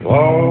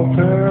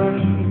Walker,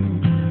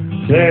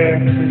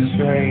 Texas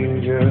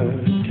Ranger,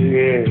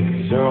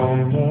 kicks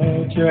on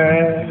the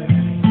track.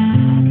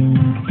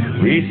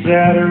 We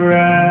sat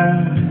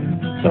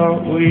around,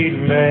 thought we'd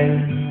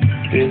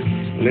make this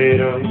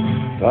little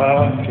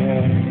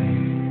podcast.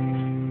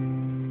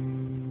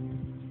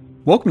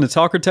 Welcome to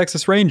Talker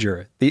Texas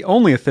Ranger, the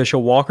only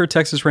official Walker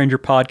Texas Ranger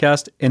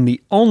podcast and the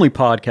only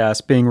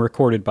podcast being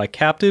recorded by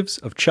captives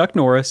of Chuck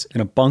Norris in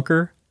a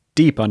bunker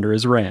deep under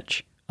his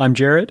ranch. I'm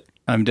Jared.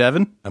 I'm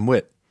Devin. I'm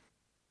Whit.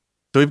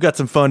 So we've got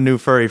some fun new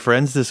furry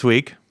friends this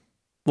week.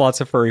 Lots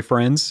of furry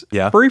friends.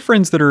 Yeah. Furry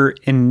friends that are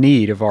in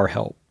need of our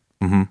help.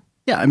 Mm-hmm.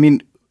 Yeah, I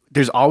mean,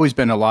 there's always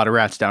been a lot of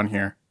rats down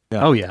here.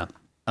 Yeah. Oh, yeah.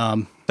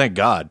 Thank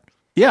God.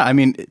 Yeah, I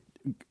mean,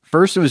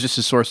 first it was just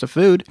a source of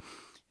food.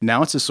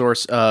 Now it's a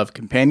source of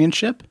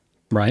companionship.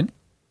 Right.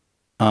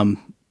 What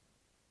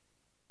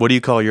do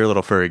you call your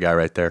little furry guy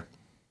right there?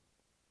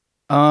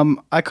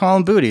 I call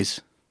them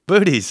booties.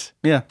 Booties.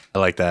 Yeah. I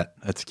like that.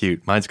 That's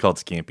cute. Mine's called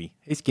Scampy.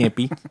 Hey,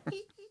 Scampy.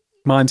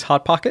 Mine's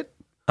Hot Pocket.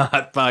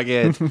 Hot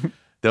Pocket.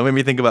 Don't make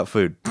me think about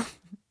food.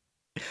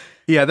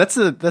 Yeah, that's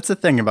the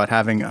thing about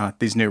having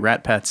these new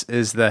rat pets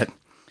is that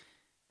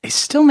they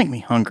still make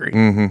me hungry.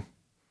 Mm-hmm.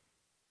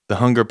 The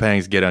hunger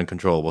pangs get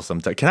uncontrollable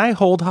sometimes. Can I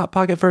hold Hot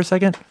Pocket for a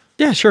second?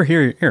 Yeah, sure.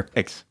 Here.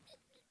 Thanks.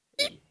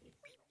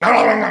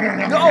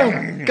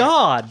 Oh,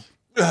 God.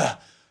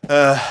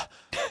 Oh,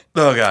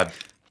 God.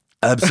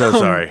 I'm so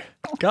sorry.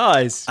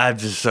 Guys. I'm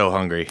just so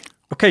hungry.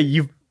 Okay,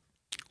 you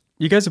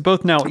guys have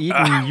both now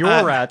eaten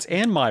your rats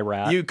and my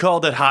rat. You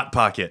called it Hot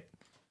Pocket.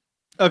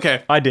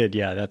 Okay. I did,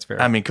 yeah, that's fair.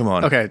 I mean, come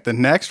on. Okay, the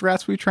next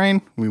rats we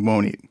train, we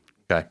won't eat.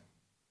 Okay.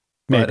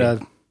 Maybe.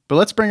 But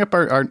let's bring up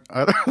our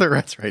other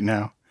rats right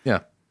now. Yeah.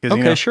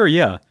 Okay, sure,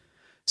 yeah.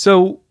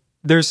 So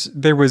there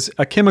was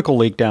a chemical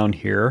leak down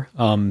here,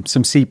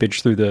 some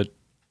seepage through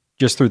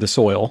the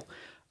soil,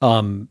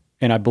 and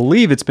I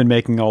believe it's been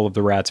making all of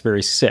the rats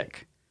very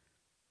sick.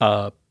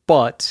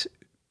 But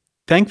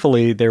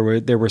thankfully, there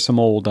were some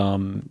old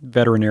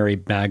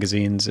veterinary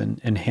magazines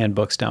and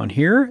handbooks down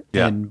here,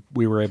 and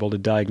we were able to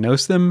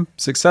diagnose them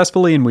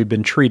successfully, and we've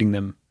been treating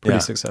them pretty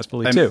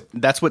successfully too.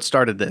 That's what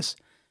started this.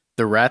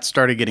 The rats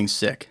started getting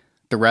sick.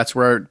 The rats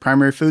were our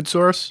primary food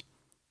source.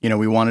 You know,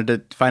 we wanted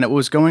to find out what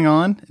was going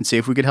on and see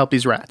if we could help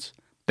these rats.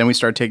 Then we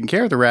started taking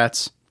care of the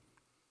rats,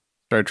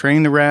 started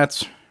training the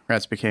rats.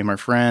 Rats became our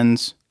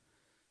friends.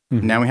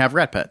 Mm-hmm. Now we have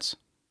rat pets.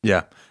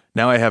 Yeah.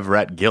 Now I have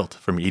rat guilt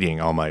from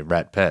eating all my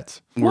rat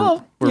pets.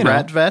 Well, we're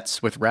rat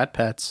vets with rat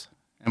pets,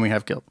 and we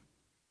have guilt.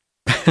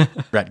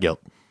 Rat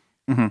guilt.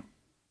 Mm-hmm.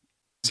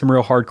 Some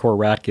real hardcore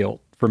rat guilt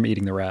from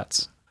eating the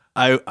rats.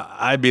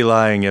 I'd be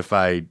lying if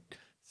I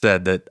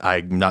said that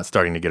I'm not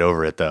starting to get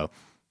over it, though.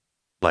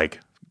 Like,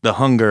 the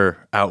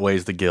hunger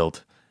outweighs the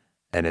guilt,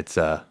 and it's,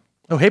 oh,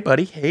 hey,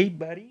 buddy. Hey,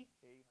 buddy.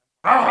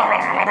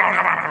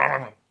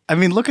 I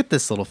mean, look at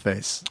this little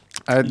face.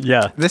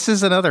 Yeah. This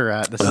is another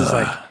rat. This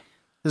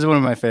is one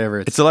of my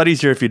favorites. It's a lot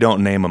easier if you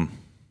don't name them.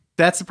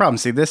 That's the problem.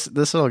 See, this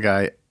little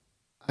guy,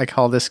 I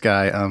call this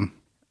guy,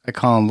 I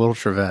call him Little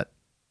Trevette.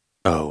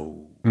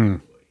 Oh.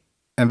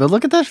 But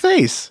look at that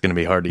face. It's going to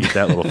be hard to eat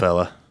that little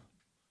fella.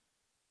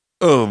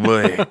 Oh,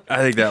 boy. I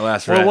think that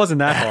last rat. Well, it wasn't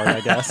that hard, I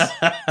guess.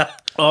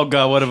 Oh,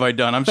 God, what have I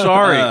done? I'm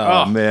sorry.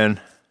 Oh,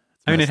 man.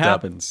 I mean, it messed up.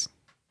 happens,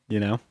 you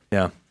know?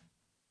 Yeah.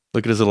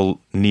 Look at his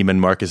little Neiman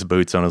Marcus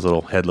boots on his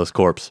little headless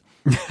corpse.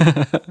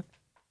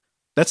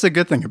 That's the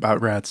good thing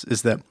about rats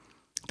is that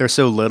they're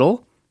so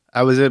little.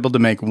 I was able to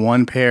make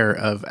one pair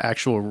of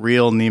actual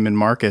real Neiman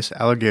Marcus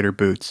alligator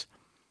boots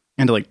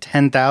into like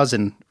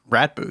 10,000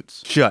 rat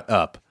boots. Shut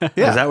up.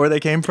 Yeah. Is that where they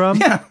came from?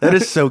 Yeah. That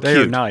is so They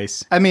cute. are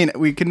nice. I mean,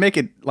 we could make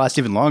it last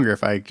even longer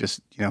if I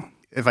just,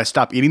 if I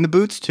stop eating the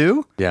boots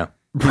too, Yeah.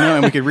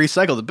 and we could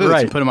recycle the boots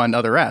Right. and put them on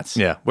other rats.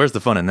 Yeah. Where's the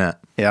fun in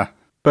that? Yeah.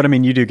 But I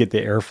mean, you do get the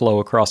airflow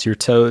across your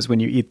toes when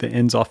you eat the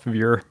ends off of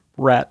your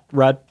rat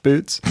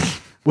boots.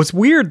 What's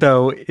weird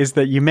though is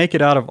that you make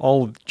it out of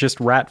all of just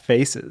rat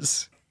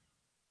faces.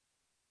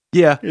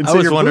 Yeah. And I so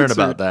was your wondering boots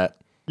about that.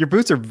 Your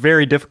boots are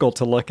very difficult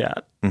to look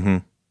at. Mm-hmm.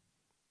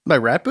 My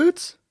rat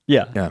boots?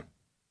 Yeah. Yeah.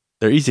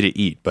 They're easy to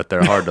eat, but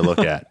they're hard to look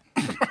at.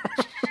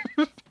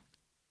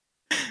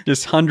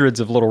 Just hundreds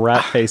of little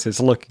rat faces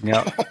looking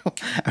up.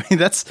 I mean,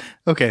 that's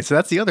okay. So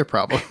that's the other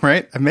problem,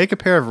 right? I make a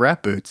pair of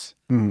rat boots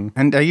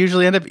and I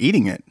usually end up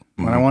eating it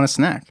when I want a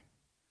snack.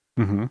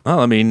 Mm-hmm. Well,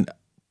 I mean,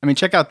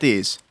 Check out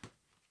these.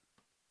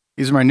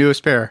 These are my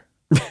newest pair,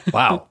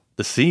 wow.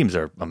 The seams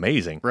are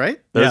amazing.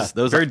 right? Yeah,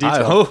 Those very are,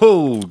 detailed.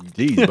 Oh,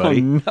 geez, buddy.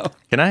 Oh, no.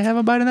 Can I have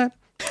a bite of that?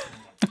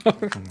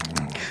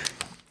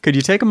 Could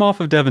you take them off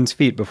of Devin's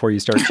feet before you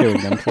start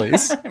chewing them,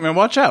 please? I mean,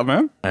 watch out,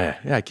 man. Yeah,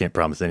 I can't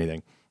promise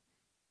anything.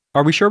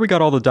 Are we sure we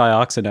got all the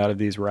dioxin out of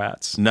these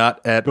rats? Not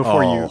at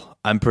Before all. you-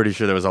 I'm pretty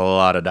sure there was a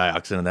lot of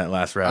dioxin in that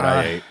last rat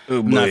I ate. Oh,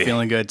 I'm not boy.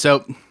 feeling good.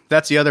 So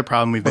that's the other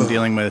problem we've been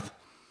dealing with.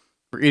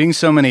 We're eating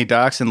so many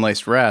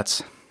dioxin-laced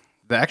rats.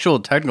 The actual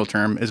technical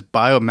term is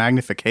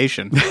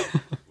biomagnification.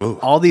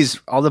 all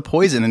the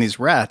poison in these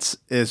rats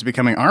is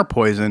becoming our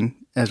poison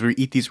as we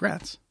eat these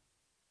rats.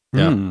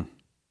 Yeah. Hmm.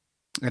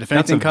 And if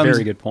That's a anything comes,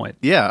 very good point.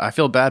 yeah, I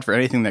feel bad for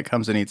anything that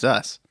comes and eats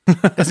us.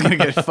 It's gonna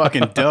get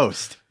fucking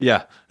dosed.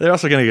 Yeah, they're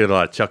also going to get a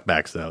lot of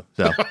chuckbacks though.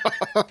 So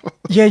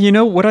Yeah, you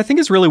know what I think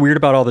is really weird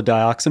about all the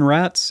dioxin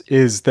rats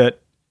is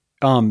that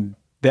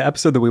the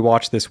episode that we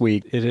watched this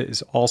week, it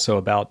is also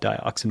about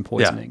dioxin yeah,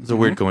 poisoning. it's a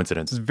weird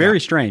coincidence. It's very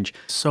strange.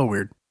 So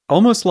weird.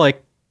 Almost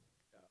like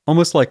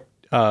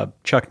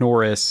Chuck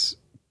Norris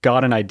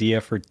got an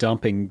idea for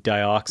dumping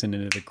dioxin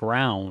into the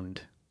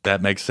ground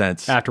That makes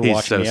sense. after He's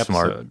watching so the episode.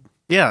 smart.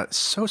 Yeah,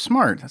 so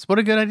smart. That's what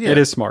a good idea. It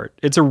is smart.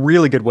 It's a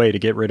really good way to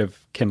get rid of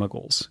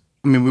chemicals.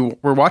 I mean,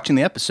 we're watching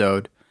the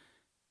episode.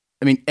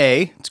 I mean,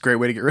 A, it's a great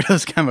way to get rid of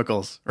those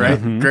chemicals, right?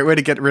 Great way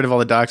to get rid of all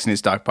the dioxin he's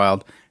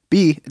stockpiled.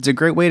 B, it's a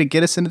great way to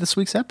get us into this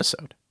week's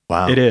episode.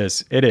 Wow, It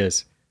is. It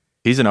is.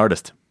 he's an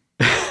artist.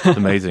 It's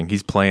amazing.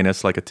 He's playing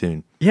us like a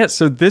tune. Yeah,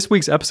 so this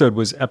week's episode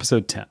was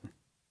episode 10.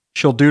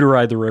 She'll do to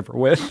ride the river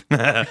with.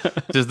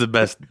 Just the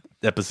best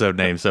episode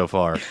name so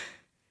far.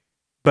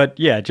 But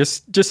yeah,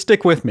 just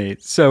stick with me.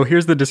 So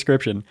here's the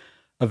description.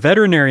 A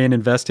veterinarian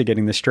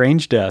investigating the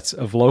strange deaths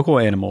of local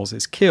animals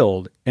is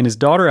killed, and his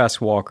daughter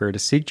asks Walker to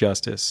seek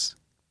justice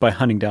by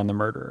hunting down the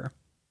murderer.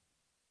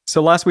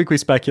 So last week we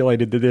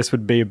speculated that this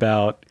would be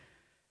about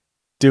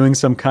doing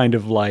some kind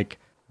of like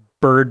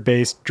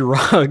bird-based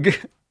drug,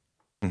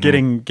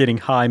 getting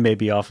high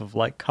maybe off of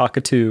like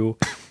cockatoo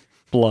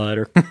blood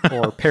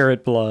or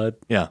parrot blood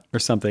Yeah, or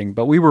something.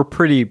 But we were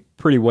pretty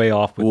way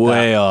off with that.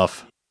 way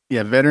off.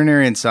 Yeah,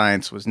 veterinarian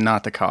science was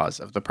not the cause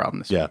of the problem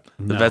this week. Yeah,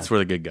 the vets were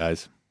the good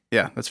guys.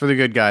 Yeah, that's for the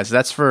good guys.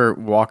 That's for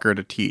Walker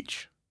to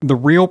teach. The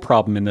real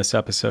problem in this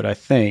episode, I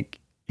think,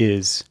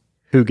 is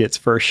who gets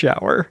first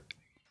shower.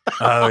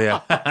 Oh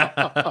yeah.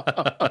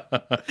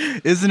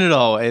 Isn't it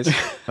always?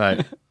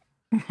 Right.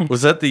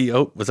 Was that the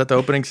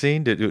opening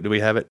scene? Do we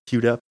have it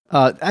queued up?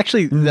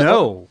 Actually,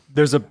 No,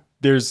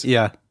 there's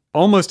Yeah.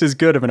 almost as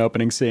good of an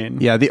opening scene.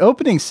 Yeah, the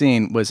opening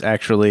scene was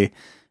actually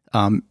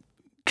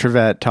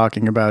Trevette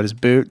talking about his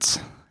boots.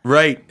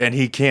 Right, and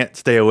he can't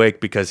stay awake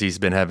because he's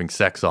been having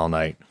sex all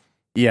night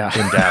Yeah.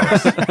 in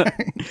Dallas.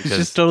 He's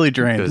just totally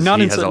drained. because Not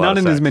he in has a lot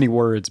of as sex. many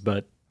words,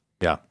 but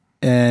Yeah.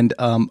 And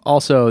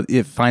also,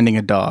 finding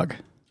a dog.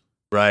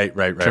 Right.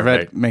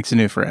 Trevette makes a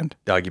new friend.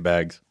 Doggy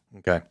bags.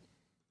 Okay.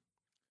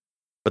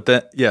 But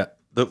then, yeah,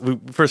 we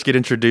first get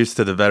introduced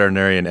to the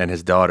veterinarian and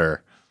his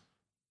daughter.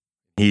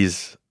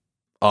 He's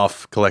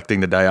off collecting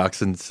the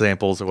dioxin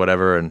samples or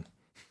whatever, and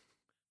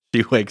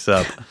she wakes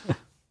up.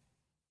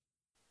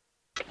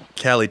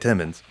 Callie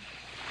Timmons.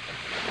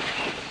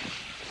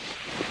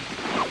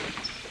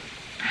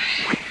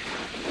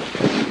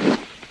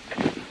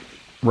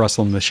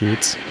 rustling the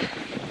sheets.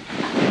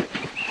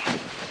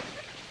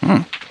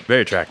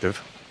 Very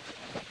attractive.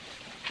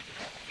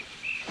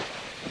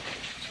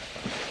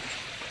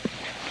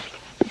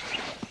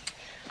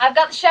 I've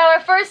got the shower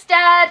first,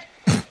 Dad.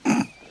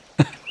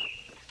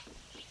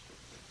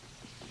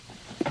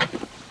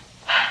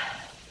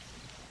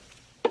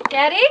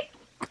 Daddy?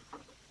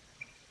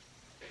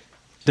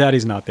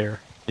 Daddy's not there.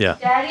 Yeah.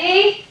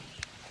 Daddy?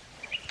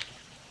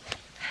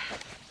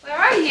 Where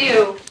are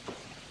you?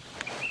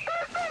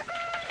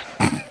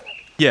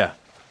 Yeah.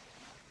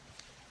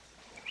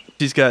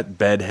 She's got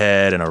bed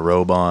head and a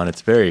robe on.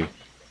 It's very,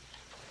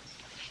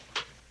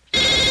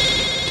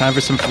 Time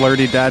for some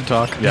flirty dad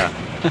talk. yeah.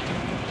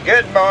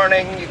 Good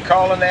morning. You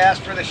calling to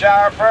ask for the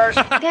shower first?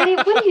 Daddy,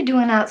 what are you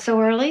doing out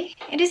so early?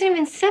 It isn't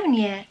even 7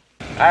 yet.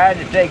 I had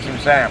to take some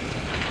samples.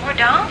 Or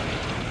don't?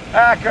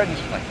 I couldn't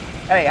sleep.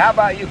 Hey, how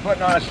about you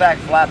putting on a stack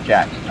of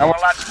flapjacks? I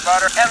want lots of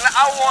butter, and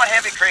I want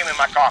heavy cream in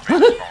my coffee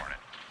this morning.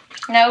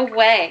 No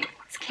way.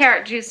 It's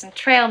carrot juice and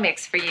trail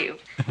mix for you.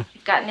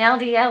 You've got an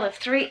LDL of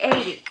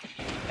 380.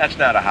 That's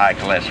not a high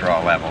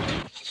cholesterol level.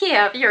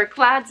 Yeah, if you're a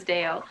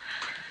Clydesdale.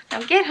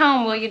 Now get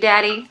home, will you,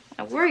 Daddy?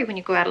 I worry when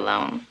you go out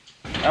alone.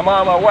 I'm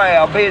on my way.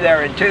 I'll be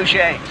there in 2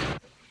 shakes.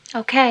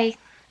 Okay.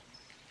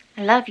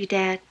 I love you,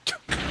 Dad.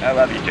 I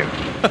love you too.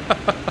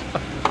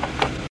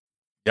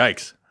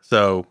 Yikes.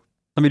 So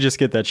Let me just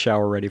get that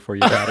shower ready for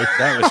you, Daddy.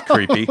 that was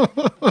creepy.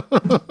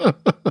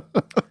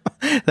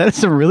 That is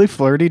some really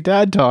flirty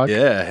dad talk.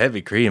 Yeah,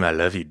 heavy cream. I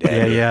love you,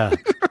 Daddy. yeah.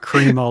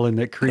 Cream all in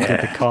that cream.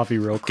 Get the coffee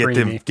real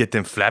creamy. Get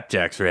them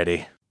flapjacks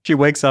ready. She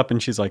wakes up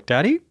and she's like,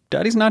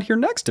 Daddy's not here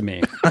next to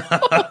me.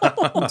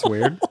 That's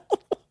weird.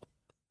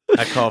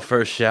 I call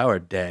first shower,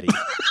 Daddy.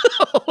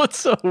 Oh, it's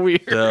so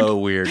weird. So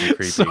weird and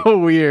creepy. So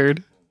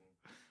weird.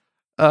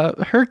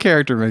 Her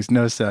character makes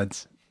no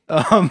sense.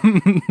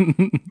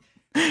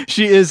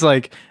 She is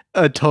like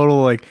a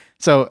total like.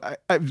 So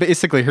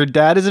basically, her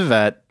dad is a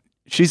vet.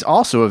 She's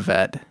also a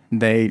vet.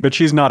 But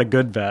she's not a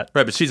good vet.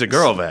 Right, but she's a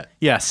girl vet.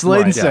 Yeah,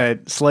 Slade and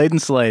Right.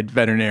 Slade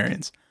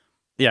veterinarians.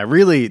 Yeah,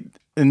 really,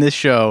 in this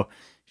show,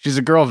 she's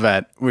a girl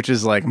vet, which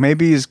is like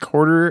maybe is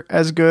quarter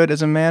as good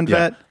as a man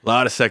Yeah. vet. A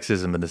lot of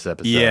sexism in this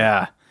episode.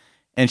 Yeah.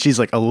 And she's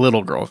like a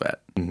little girl vet.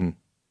 Mhm.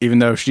 Even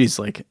though she's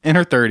like in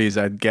her 30s,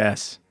 I'd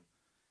guess.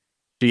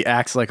 She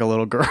acts like a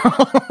little girl.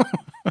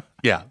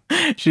 Yeah.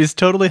 She's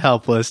totally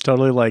helpless,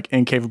 totally like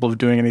incapable of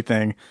doing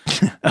anything.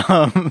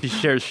 She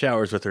shares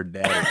showers with her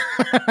daddy.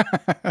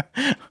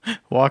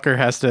 Walker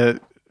has to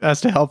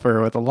has to help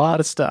her with a lot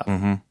of stuff.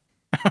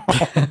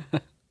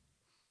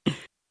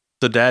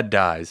 So Dad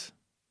dies.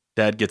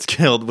 Dad gets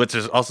killed, which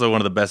is also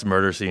one of the best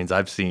murder scenes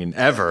I've seen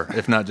ever,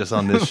 if not just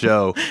on this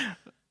show.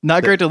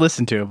 Not great to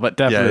listen to, but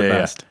definitely the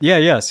best.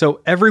 Yeah.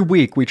 So every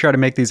week we try to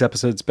make these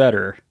episodes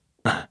better.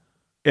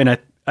 And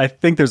I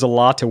think there's a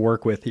lot to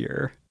work with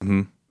here.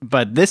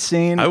 But this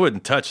scene, I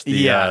wouldn't touch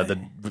the dad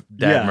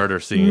Yeah. murder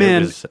scene.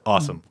 Man. It was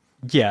awesome.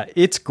 Yeah,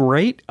 it's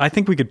great. I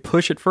think we could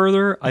push it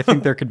further. I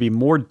think there could be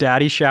more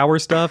daddy shower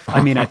stuff.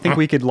 I mean, I think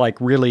we could like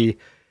really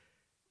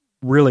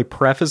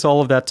preface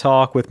all of that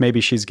talk with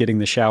maybe she's getting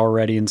the shower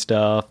ready and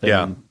stuff. And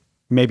Yeah.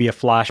 maybe a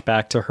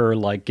flashback to her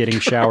like getting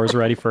showers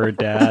ready for her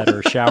dad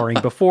or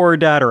showering before her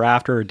dad or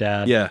after her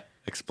dad. Yeah,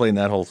 explain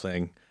that whole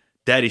thing.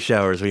 Daddy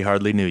showers, we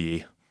hardly knew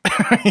ye.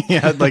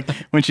 yeah, like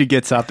when she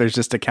gets up, there's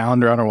just a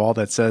calendar on her wall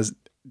that says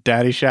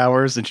 "Daddy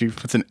showers," and she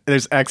puts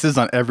there's X's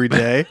on every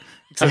day,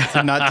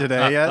 except not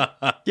today yet.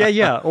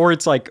 Yeah. Or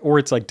it's like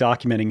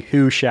documenting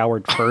who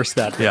showered first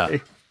that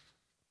day.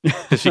 Yeah.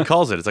 'Cause she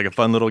calls it. It's like a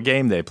fun little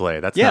game they play.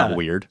 That's not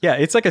weird. Yeah,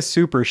 it's like a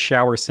super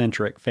shower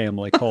centric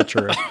family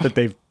culture that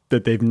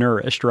they've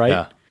nourished,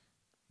 right?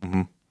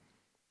 Yeah.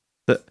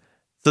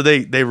 So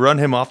they run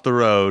him off the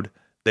road.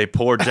 They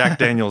pour Jack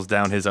Daniels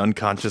down his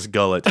unconscious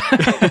gullet.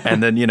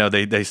 And then,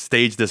 they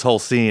stage this whole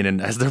scene. And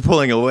as they're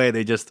pulling away,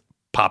 they just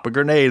pop a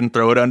grenade and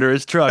throw it under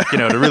his truck, to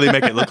really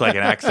make it look like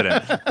an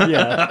accident.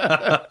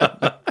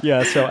 Yeah.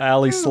 Yeah, so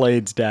Allie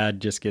Slade's dad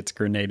just gets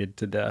grenaded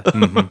to death.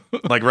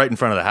 Like right in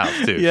front of the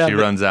house, too. Yeah, She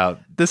runs out.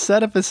 The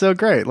setup is so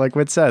great. Like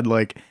Whit said,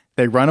 like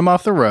they run him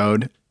off the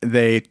road.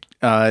 They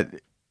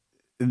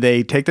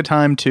take the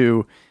time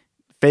to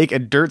fake a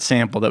dirt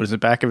sample that was in the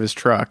back of his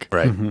truck.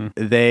 Right.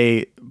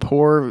 They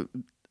pour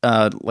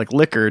like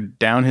liquor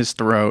down his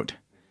throat,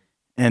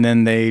 and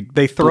then they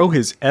Throw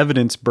his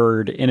evidence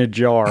bird in a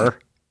jar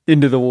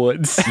into the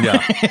woods.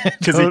 Yeah.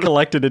 Because he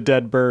collected a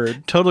dead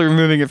bird. totally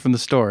removing it from the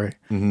story.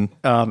 And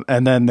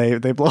then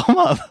they blow him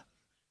up.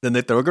 Then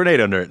they throw a grenade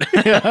under it.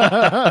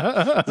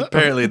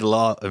 Apparently, the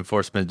law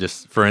enforcement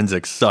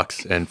forensics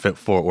sucks in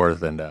Fort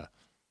Worth, and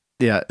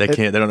Yeah, they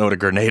don't know what a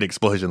grenade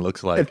explosion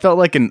looks like. It felt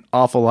like an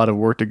awful lot of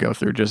work to go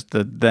through just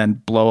to then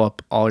blow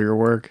up all your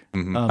work.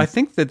 I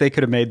think that they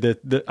could have made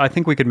I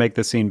think we could make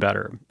the scene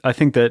better. I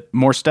think that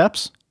More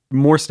steps?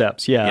 more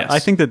steps. Yeah. Yes. I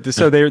think that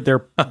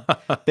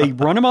they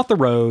run him off the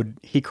road.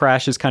 He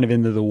crashes kind of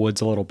into the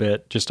woods a little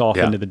bit, just off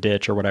into the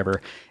ditch or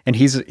whatever. And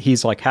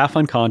he's like half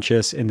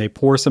unconscious, and they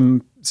pour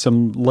some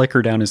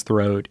liquor down his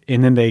throat,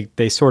 and then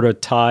they sort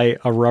of tie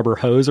a rubber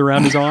hose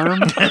around his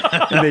arm,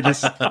 and they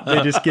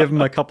just give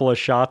him a couple of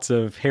shots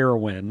of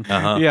heroin.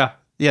 Yeah.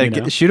 Yeah, You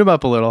know? shoot him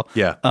up a little.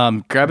 Yeah.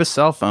 Grab a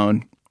cell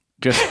phone,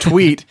 just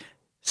tweet,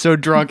 so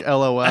drunk,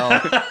 LOL,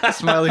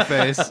 smiley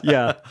face.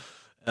 Yeah.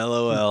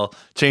 LOL.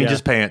 Change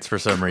his pants for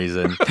some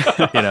reason.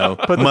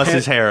 the Muss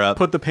his hair up.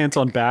 Put the pants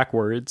on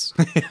backwards.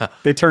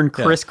 They turn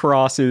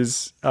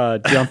crisscross's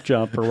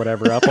jump or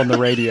whatever up on the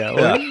radio.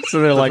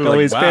 So they're like, Like,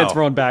 his wow. pants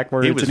were on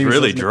backwards. He was and really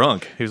listening-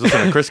 drunk. He was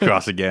listening to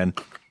Crisscross again.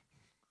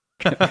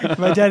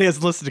 My daddy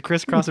hasn't listened to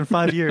Crisscross in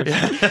 5 years.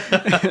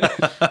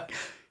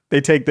 They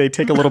take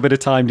a little bit of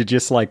time to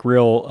just like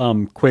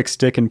real quick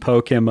stick and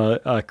poke him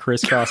a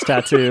crisscross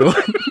tattoo.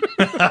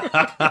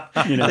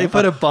 They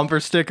put a bumper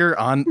sticker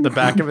on the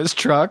back of his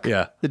truck.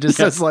 Yeah. It just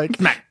says like,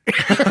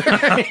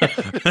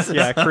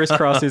 Yeah,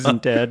 crisscross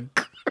isn't dead.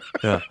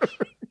 Yeah.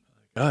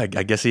 Oh, I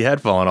guess he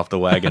had fallen off the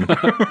wagon.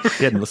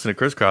 He hadn't listened to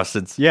Crisscross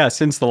since. Yeah,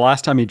 since the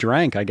last time he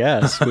drank, I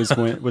guess was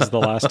the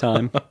last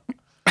time.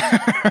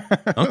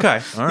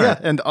 Okay. All right. yeah,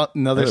 and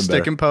another Even stick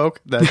better. and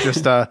poke that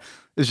just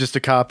is just a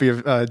copy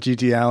of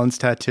G.G. Allen's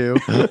tattoo.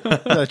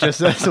 That just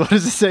says, what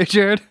does it say,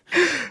 Jared?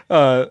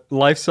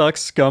 Life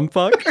sucks,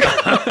 scumfuck.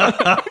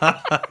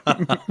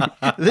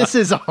 This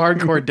is a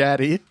hardcore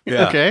daddy.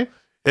 Yeah. Okay.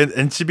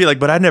 And she'd be like,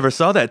 but I never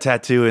saw that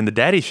tattoo in the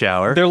daddy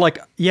shower. They're like,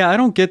 yeah, I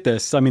don't get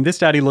this. I mean, this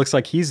daddy looks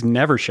like he's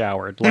never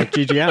showered, like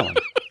G.G. Allen.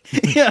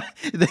 Yeah,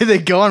 they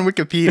go on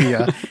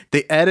Wikipedia.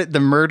 They edit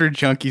the Murder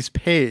Junkies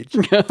page,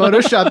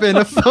 Photoshop in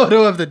a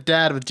photo of the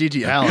dad with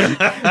G.G. Allen.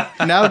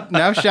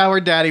 Now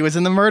Shower Daddy was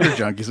in the Murder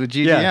Junkies with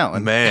G.G. Yeah.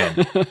 Allen.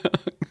 Man.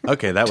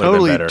 Okay, that would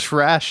Totally have been better.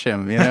 trash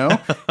him,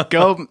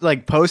 Go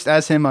like post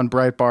as him on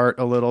Breitbart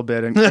a little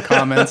bit and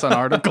comments on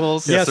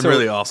articles. Yeah, some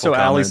really awful So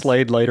Allie comments.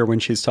 Slade later, when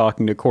she's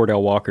talking to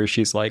Cordell Walker,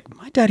 she's like,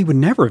 "My daddy would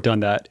never have done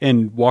that,"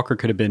 and Walker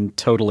could have been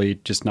totally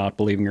just not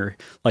believing her.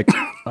 Like,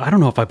 I don't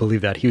know if I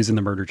believe that he was in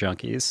the Murder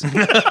Junkies.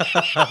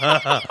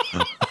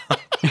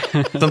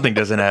 Something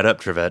doesn't add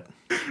up, Trevette.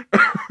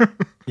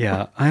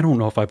 Yeah, I don't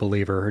know if I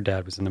believe her. Her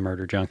dad was in the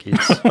Murder Junkies.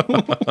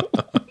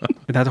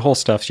 That whole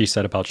stuff she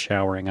said about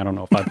showering, I don't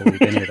know if I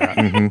believe any of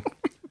that.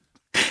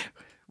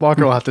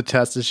 Walker will have to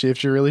test to see if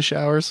she really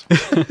showers.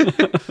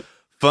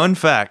 Fun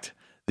fact,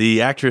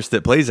 the actress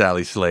that plays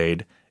Allie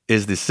Slade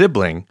is the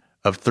sibling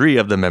of 3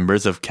 of the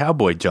members of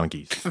Cowboy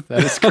Junkies.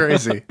 That is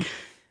crazy.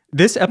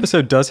 This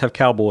episode does have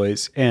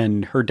cowboys,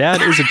 and her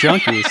dad is a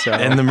junkie, so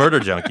And the Murder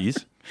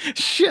Junkies,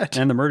 Shit.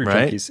 and the Murder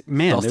right? Junkies.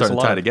 Man, all there's a starting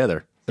to lot tie of-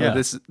 together. So Yeah.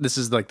 this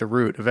is like the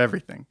root of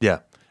everything. Yeah.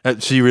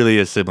 She really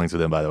is siblings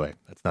with him, by the way.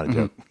 That's not a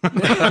joke.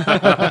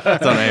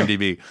 It's on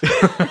IMDb.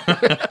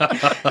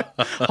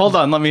 Hold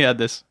on, let me add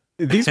this.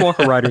 These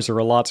Walker riders are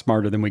a lot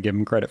smarter than we give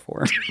them credit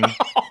for.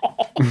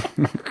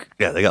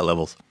 Yeah, they got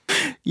levels.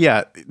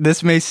 Yeah,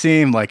 this may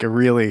seem like a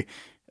really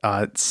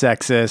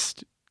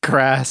sexist,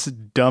 crass,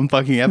 dumb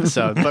fucking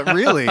episode, but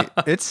really,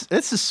 it's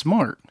a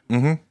smart,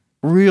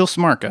 real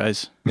smart,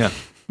 guys. Yeah.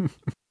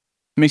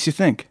 Makes you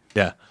think.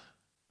 Yeah.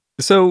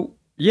 So,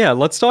 yeah,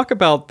 let's talk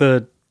about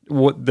the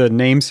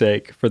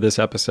namesake for this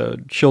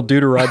episode. She'll do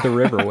to ride the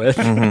river with,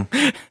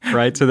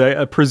 right? So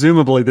they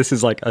presumably this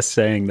is like a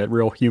saying that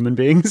real human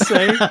beings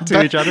say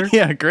to each other.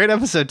 Yeah, great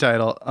episode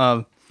title.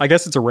 I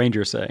guess it's a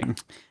ranger saying.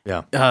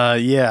 Yeah.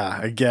 Yeah,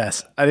 I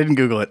guess. I didn't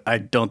Google it. I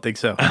don't think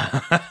so.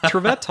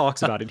 Trevette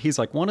talks about it. He's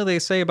like, what do they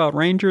say about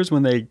rangers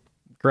when they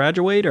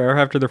graduate or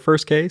after their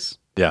first case?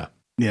 Yeah.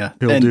 Yeah.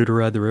 He'll And do to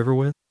ride the river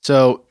with.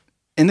 so,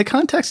 in the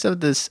context of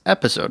this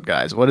episode,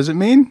 guys, what does it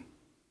mean?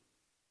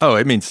 Oh,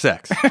 it means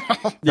sex.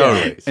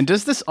 Totally. And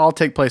does this all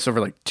take place over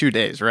like 2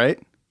 days, right?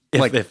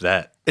 If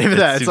that. If It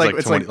that, it's seems like- like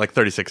it's 20, like- like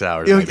 36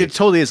 hours. It, maybe. it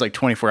totally is like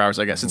 24 hours,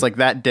 I guess. It's like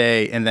that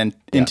day and then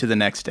into the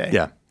next day.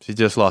 Yeah. She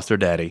just lost her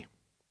daddy.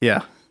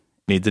 Yeah.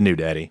 Needs a new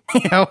daddy.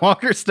 Yeah,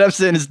 Walker steps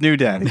in as new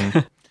daddy.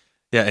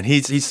 Yeah, and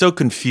he's so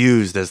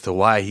confused as to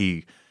why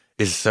he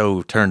is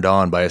so turned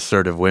on by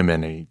assertive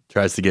women. And he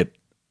tries to get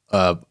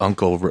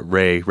Uncle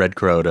Ray Red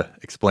Crow to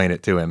explain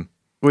it to him.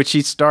 Which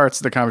he starts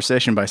the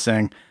conversation by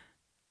saying,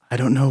 I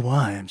don't know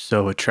why I'm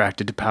so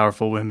attracted to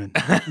powerful women.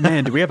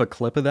 Man, do we have a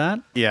clip of that?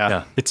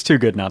 Yeah. It's too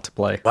good not to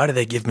play. Why do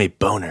they give me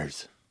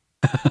boners?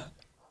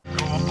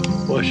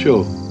 What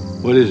show?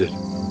 What is it?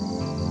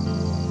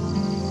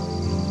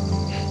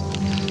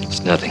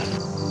 It's nothing.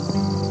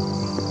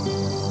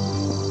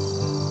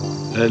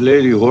 That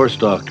lady horse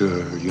doctor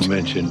you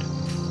mentioned,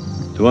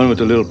 the one with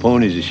the little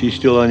ponies, is she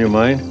still on your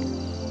mind?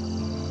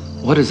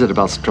 What is it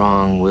about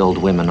strong-willed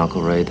women,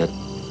 Uncle Ray, that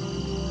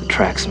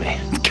attracts me?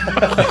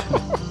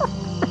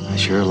 I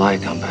sure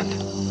like them, but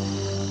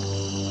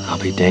I'll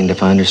be danged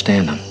if I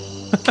understand them.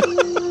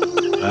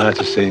 That's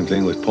the same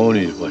thing with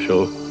ponies,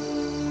 Washo.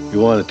 You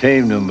want to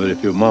tame them, but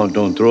if your mount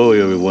don't throw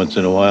you every once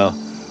in a while,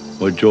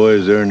 what joy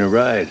is there in the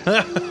ride?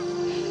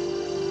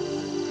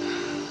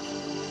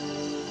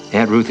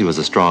 Aunt Ruthie was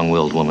a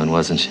strong-willed woman,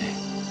 wasn't she?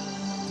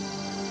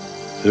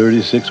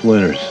 36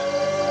 winters.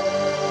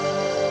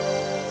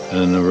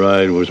 And the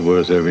ride was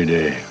worth every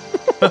day.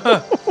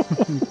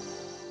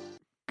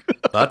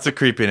 Lots of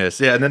creepiness.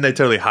 Yeah, and then they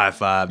totally high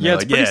five. Yeah,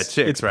 Like, it's pretty, chicks,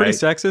 it's right? pretty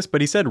sexist,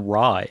 but he said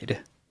ride.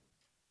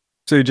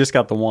 So he just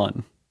got the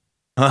one.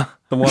 Huh?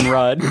 The one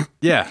ride.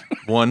 Yeah.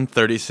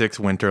 136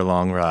 winter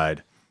long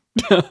ride.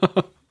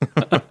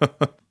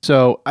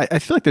 So I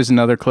feel like there's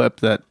another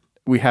clip that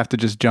we have to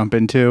just jump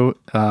into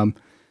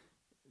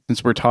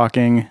since we're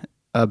talking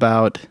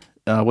about,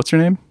 what's her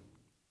name?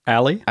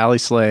 Allie. Allie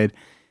Slade.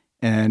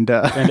 And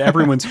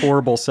everyone's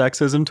horrible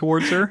sexism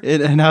towards her.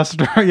 And how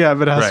strong, how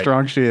Right.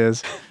 strong she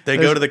is. They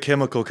go to the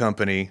chemical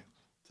company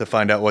to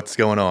find out what's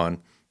going on.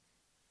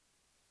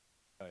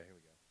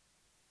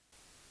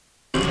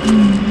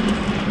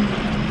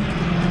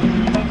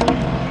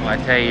 Well, I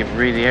tell you, if you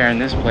breathe the air in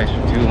this place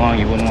for too long,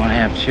 you wouldn't want to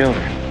have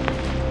children.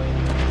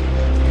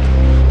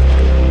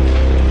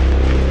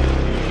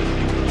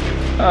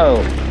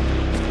 Oh.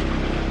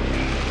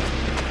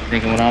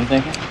 Thinking what I'm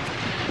thinking?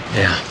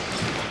 Yeah.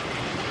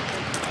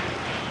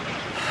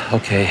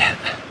 Okay.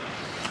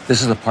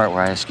 This is the part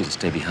where I ask you to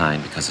stay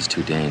behind because it's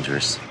too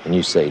dangerous. And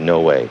you say,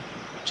 no way.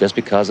 Just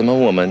because I'm a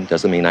woman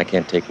doesn't mean I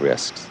can't take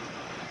risks.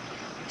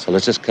 So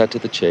let's just cut to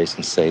the chase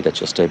and say that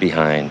you'll stay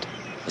behind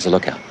as a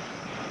lookout.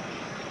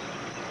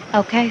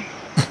 Okay.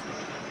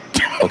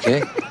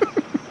 Okay?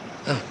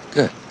 Oh,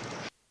 good.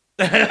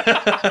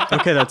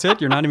 Okay, that's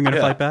it. You're not even going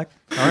to fight back.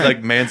 All right.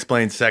 Like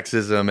mansplain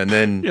sexism and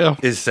then Yeah.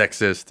 is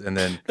sexist and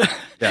then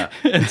yeah.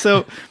 And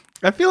so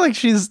I feel like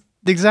she's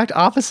the exact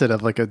opposite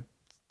of like a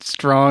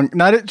strong,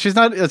 she's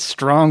not a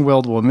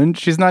strong-willed woman.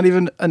 She's not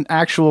even an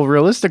actual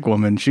realistic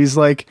woman. She's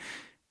like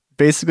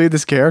basically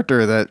this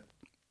character that,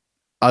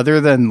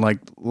 other than like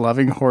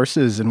loving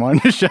horses and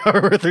wanting to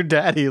shower with her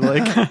daddy,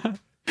 like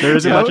There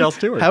isn't much else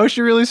to her. How is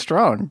she really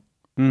strong?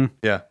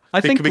 Yeah. I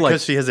think, because like-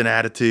 she has an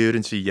attitude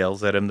and she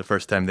yells at him the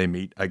first time they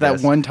meet, I That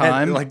guess. one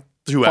time? And, like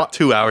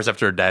 2 hours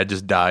after her dad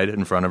just died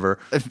in front of her.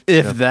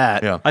 If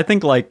that. Yeah. I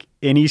think like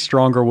any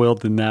stronger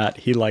willed than that,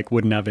 he like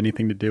wouldn't have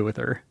anything to do with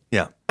her.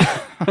 Yeah.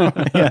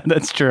 Yeah,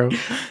 that's true.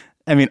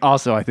 I mean,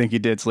 also, I think he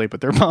did sleep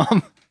with their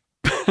mom.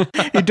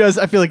 He does.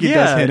 I feel like he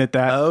does Yeah. hint at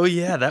that. Oh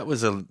yeah, that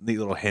was a neat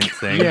little hint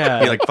thing.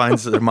 Yeah. He like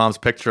finds their mom's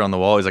picture on the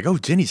wall. He's like, "Oh,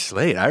 Jenny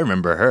Slade, I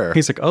remember her."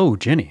 He's like, oh,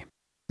 Jenny.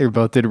 They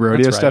both did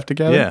rodeo That's right. stuff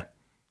together. Yeah.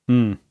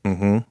 Mm,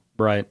 Mm-hmm.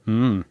 right.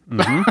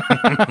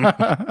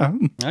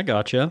 I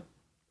gotcha.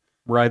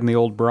 Riding the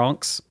old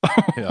Bronx.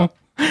 Yeah.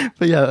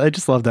 But yeah, I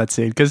just love that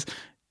scene because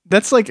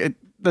that's like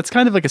that's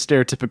kind of like a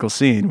stereotypical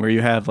scene where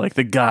you have like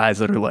the guys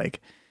that are like,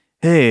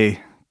 "Hey,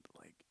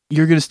 like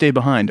you're gonna stay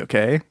behind,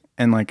 okay?"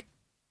 And like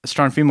a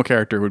strong female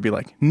character would be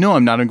like, "No,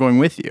 I'm not. I'm going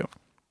with you."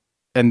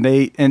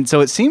 And so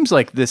it seems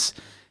like this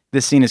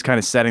this scene is kind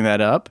of setting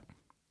that up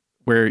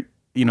where,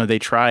 they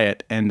try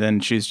it and then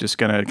she's just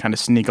going to kind of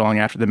sneak along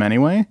after them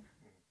anyway.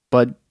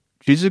 But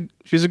she's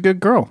a good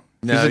girl.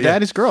 She's a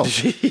daddy's girl.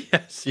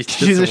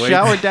 She's a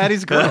shower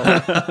daddy's girl.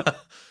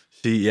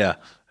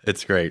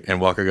 It's great.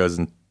 And Walker goes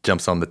and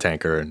jumps on the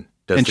tanker and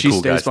does and the she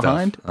cool guy stays stuff.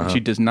 behind. And she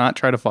does not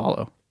try to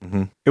follow.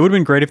 It would have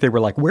been great if they were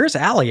like, "Where's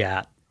Allie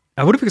at?"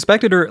 I would have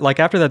expected her, like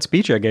after that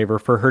speech I gave her,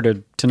 for her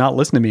to not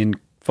listen to me and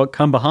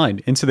come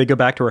behind. And so they go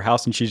back to her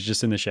house and she's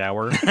just in the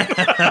shower.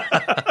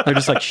 They're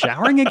just like,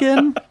 showering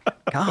again?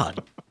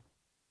 God.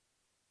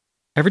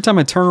 Every time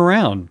I turn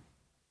around,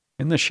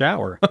 in the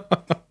shower.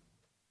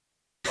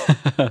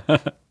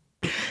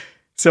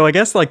 So I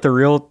guess like the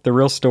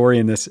real story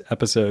in this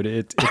episode,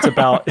 it's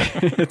about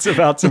it's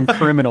about some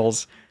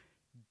criminals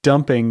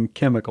dumping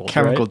chemicals.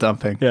 Chemical right?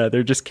 dumping. Yeah,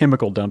 they're just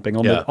chemical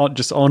dumping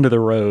just onto the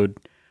road.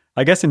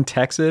 I guess in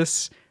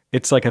Texas,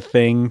 it's like a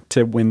thing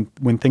to when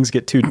things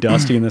get too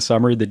dusty in the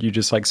summer that you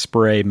just like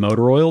spray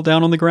motor oil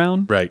down on the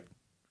ground. Right.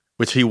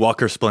 Which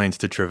Walker explains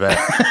to Trevette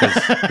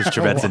because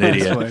Trevette's an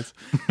idiot.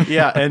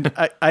 Yeah, and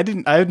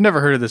I've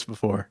never heard of this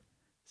before.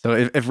 So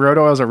if road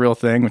oil is a real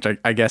thing, which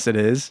I guess it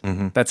is,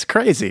 that's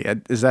crazy.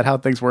 Is that how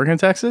things work in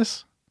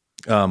Texas?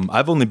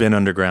 I've only been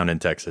underground in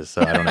Texas,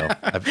 so I don't know.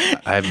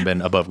 I haven't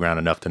been above ground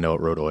enough to know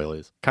what road oil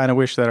is. Kind of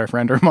wish that our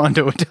friend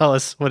Armando would tell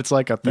us what it's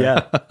like up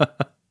there. Yeah.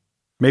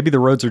 Maybe the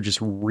roads are just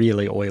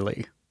really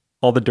oily.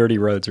 All the dirty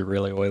roads are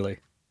really oily.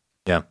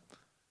 Yeah.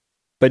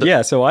 But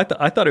yeah, so I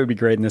thought it would be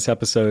great in this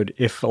episode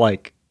if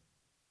like,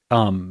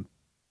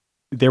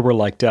 there were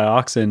like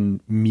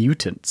dioxin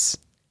mutants.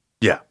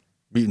 Yeah.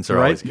 Mutants are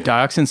always good.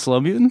 Dioxin slow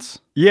mutants?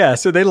 Yeah.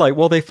 So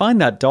they find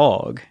that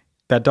dog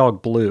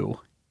Blue,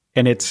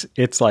 and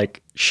it's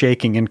like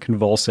shaking and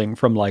convulsing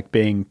from like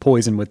being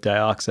poisoned with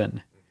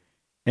dioxin.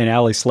 And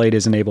Allie Slade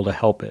isn't able to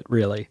help it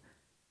really,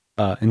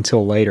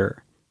 until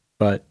later.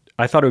 But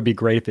I thought it would be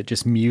great if it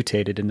just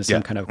mutated into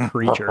some kind of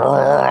creature.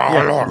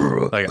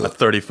 Like a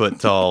 30-foot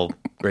tall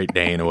Great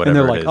Dane or whatever.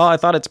 And they're like, "Oh, I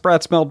thought its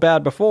breath smelled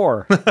bad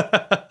before."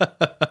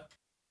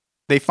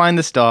 They find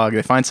this dog.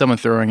 They find someone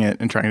throwing it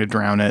and trying to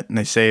drown it, and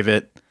they save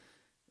it.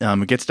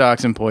 It gets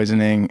dioxin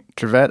poisoning.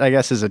 Trevette, I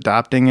guess, is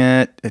adopting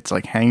it. It's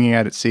like hanging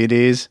out at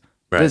CDs.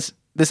 Right.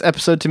 This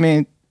episode to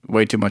me,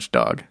 way too much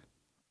dog.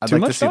 I'd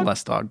like to see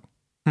less dog.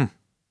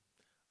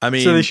 I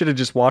mean, so they should have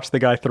just watched the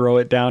guy throw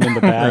it down in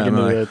the bag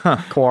into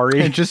the quarry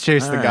and just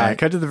chase the guy. Right.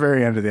 Cut to the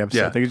very end of the episode.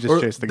 yeah. They could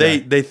just chase the guy.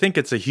 They think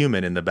it's a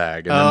human in the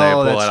bag, and then they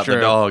pull out true.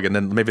 the dog, and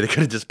then maybe they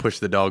could have just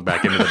pushed the dog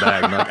back into the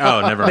bag. And like,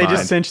 oh, never mind. They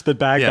just cinch the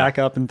bag back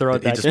up and throw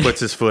it back He just in.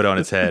 puts his foot on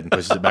its head and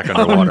pushes it back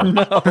underwater.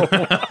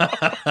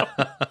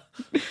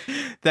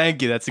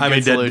 Thank you. That's a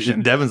good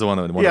solution. Devin's the one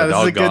that wanted the this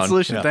dog is a good gone.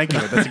 solution. Yeah. Thank you.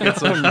 That's a good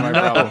solution to my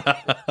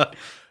problem.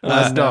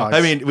 Less dogs.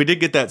 I mean, we did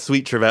get that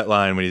sweet Trevette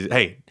line when he's,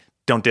 "Hey,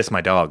 don't diss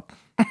my dog."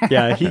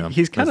 Yeah,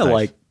 he's kind of nice.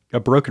 like a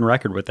broken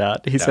record with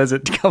that. He says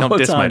it a couple Don't of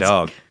diss my times.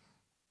 dog.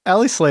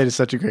 Allie Slade is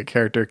such a great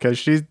character because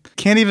she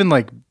can't even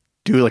like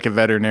do like a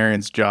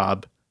veterinarian's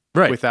job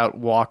without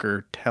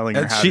Walker telling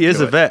her And how she to is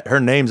do a it. vet. Her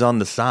name's on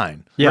the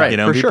sign. Yeah, you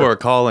know, for people sure. are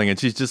calling, and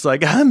she's just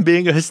like, "I'm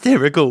being a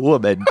hysterical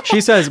woman." She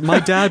says,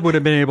 "My dad would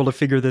have been able to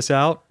figure this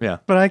out. Yeah,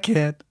 But I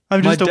can't. I'm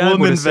My just a dad would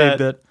woman have saved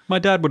vet. that. My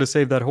dad would have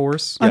saved that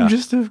horse." I'm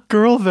just a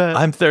girl vet.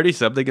 I'm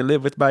 30-something and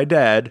live with my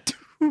dad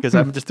because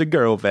I'm just a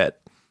girl vet.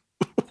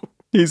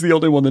 He's the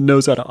only one that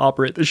knows how to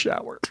operate the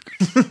shower.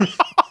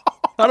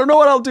 I don't know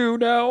what I'll do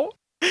now.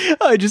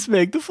 I just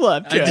make the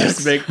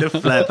flapjacks. make the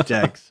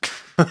flapjacks.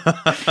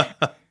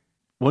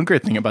 One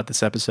great thing about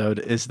this episode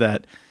is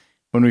that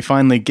when we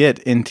finally get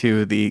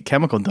into the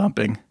chemical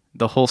dumping,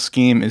 the whole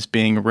scheme is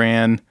being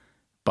ran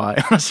by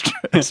an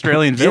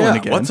Australian villain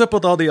again. What's up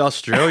with all the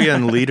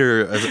Australian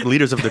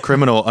leaders of the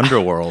criminal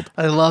underworld?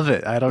 I love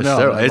it. I don't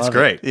know. I It's love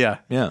great. it. Yeah.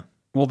 Yeah,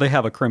 Well, they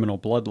have a criminal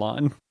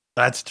bloodline.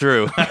 that's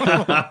true.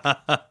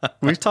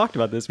 We've talked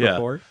about this Yeah.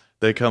 before.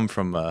 They come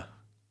from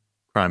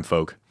crime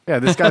folk. Yeah,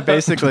 this guy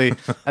basically,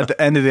 at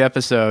the end of the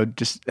episode,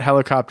 just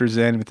helicopters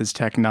in with his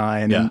Tech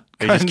 9. Yeah,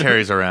 And he just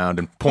carries around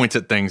and points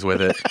at things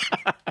with it.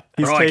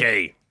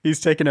 He's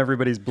taking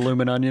everybody's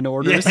bloomin' onion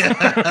orders.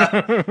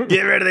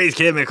 Get rid of these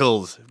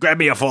chemicals. Grab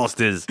me a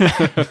Foster's.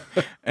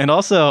 And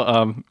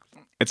also,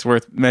 it's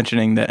worth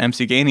mentioning that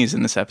MC Gainey's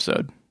in this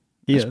episode.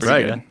 He is. Pretty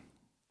Right. good.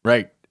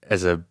 Right,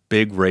 as a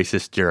big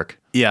racist jerk.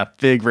 Yeah,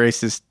 big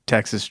racist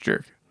Texas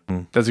jerk.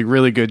 Does a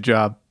really good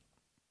job.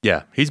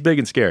 Yeah, he's big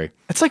and scary.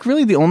 It's like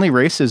really the only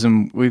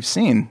racism we've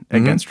seen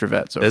against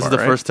Trevette so This far. is the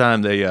right? first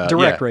time they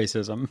Direct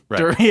racism.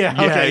 Right. Yeah,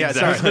 okay, yeah, exactly.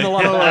 sorry. There's been a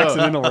lot of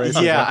accidental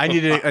racism. Yeah, I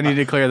need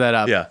to clear that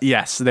up. Yeah.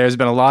 Yes, there's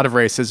been a lot of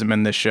racism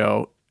in this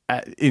show,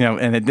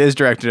 and it is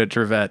directed at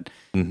Trevette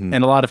and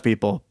a lot of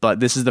people, but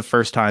this is the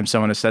first time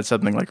someone has said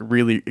something like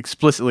really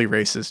explicitly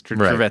racist to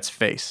Right. Trevette's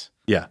face.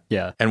 Yeah.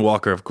 Yeah. And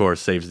Walker, of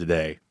course, saves the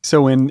day.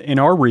 So in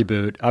our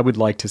reboot, I would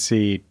like to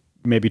see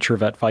maybe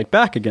Trevette fight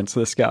back against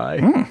this guy.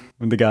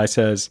 When the guy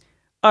says,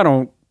 I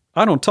don't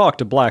talk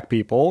to black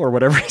people or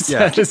whatever he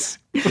says.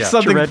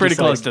 Something Trevette pretty just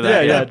close like, to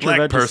that. Yeah, Black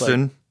Trevette just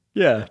person. like,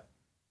 yeah.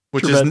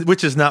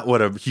 Which is not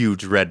what a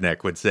huge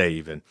redneck would say,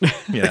 even.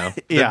 You know,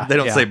 Yeah, they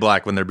don't yeah. say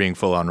black when they're being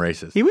full on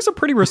racist. He was a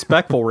pretty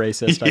respectful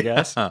racist, I Yeah.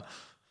 guess.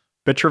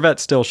 But Trevette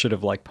still should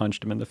have like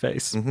punched him in the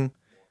face.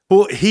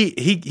 Well, he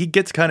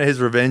gets kind of his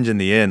revenge in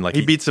the end. Like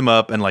he beats him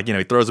up and like, you know,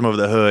 he throws him over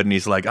the hood and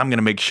he's like, I'm going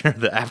to make sure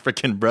the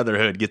African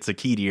Brotherhood gets a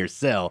key to your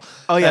cell.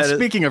 Oh yeah, And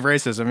speaking of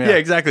racism, yeah,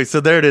 exactly. So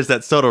there it is,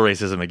 that subtle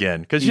racism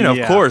again. Because, you know,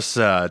 Yeah. of course,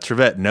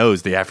 Trevette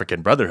knows the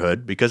African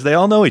Brotherhood because they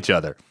all know each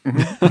other.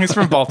 He's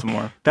from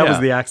Baltimore. That was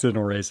Yeah. the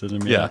accidental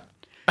racism. Yeah.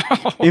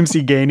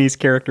 MC Gainey's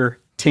character,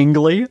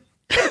 Tingley.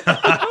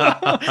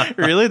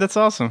 Really? That's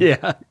awesome.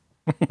 Yeah.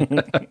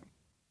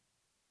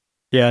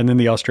 Yeah, and then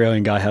the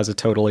Australian guy has a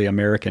totally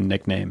American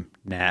nickname,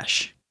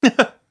 Nash.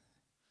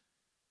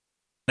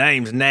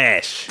 Name's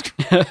Nash.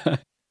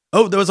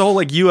 Oh, there was a whole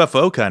like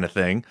UFO kind of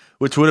thing,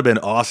 which would have been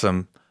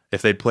awesome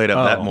if they'd played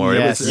up that Oh, more.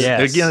 yes. It was,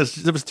 Yes.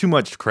 Again, there was too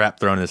much crap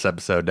thrown in this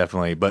episode,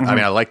 definitely. But I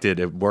mean, I liked it.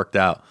 It worked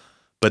out.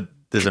 But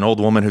there's an old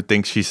woman who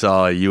thinks she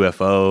saw a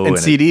UFO. And it-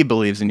 CD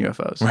believes in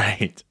UFOs.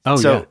 right. Oh,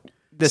 So, yeah.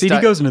 this CD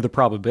di- goes into the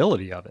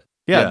probability of it.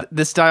 Yeah,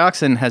 this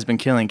dioxin has been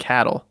killing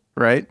cattle,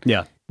 right?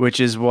 Yeah. Which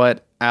is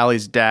what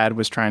Allie's dad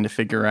was trying to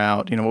figure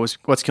out. You know,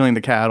 what's killing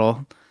the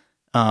cattle,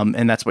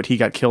 and that's what he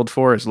got killed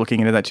for. Is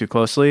looking into that too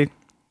closely.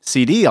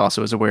 CD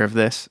also is aware of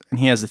this, and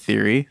he has a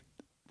theory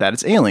that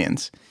it's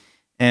aliens.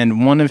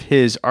 And one of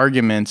his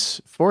arguments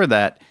for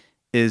that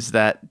is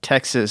that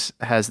Texas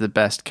has the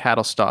best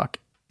cattle stock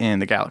in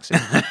the galaxy.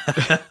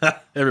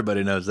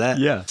 Everybody knows that.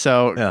 Yeah.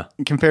 So Yeah.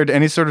 compared to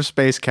any sort of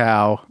space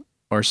cow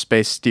or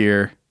space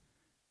steer,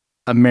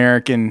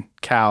 American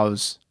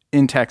cows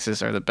in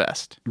Texas are the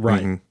best.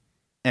 Right. Mhm.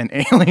 And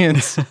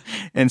aliens,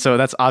 and so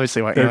that's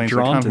obviously why They're aliens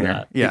drawn would to come here.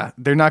 that. Yeah,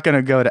 they're not going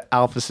to go to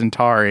Alpha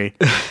Centauri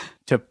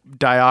to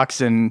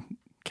dioxin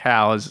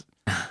cows.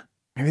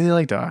 Maybe they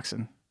like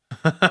dioxin.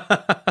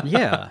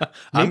 Yeah.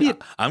 Maybe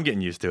I'm getting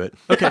used to it.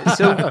 Okay,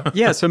 so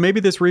yeah, so maybe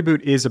this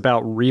reboot is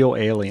about real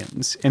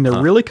aliens and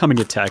they're really coming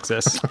to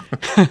Texas.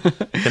 Can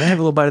I have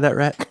a little bite of that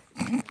rat?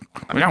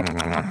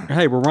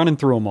 Hey, we're running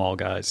through them all,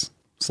 guys.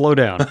 Slow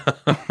down.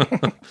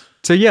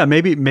 So yeah,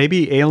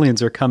 maybe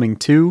aliens are coming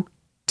to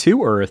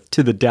Earth,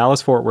 to the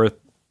Dallas-Fort Worth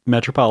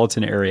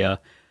metropolitan area,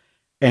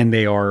 and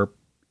they are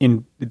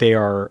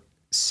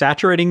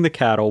saturating the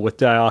cattle with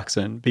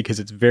dioxin because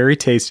it's very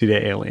tasty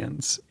to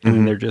aliens, and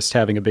then they're just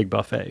having a big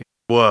buffet.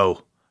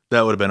 Whoa,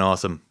 that would have been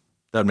awesome.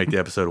 That would make the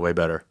episode way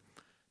better.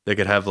 They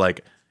could have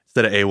like,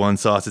 instead of A1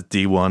 sauce, it's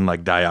D1,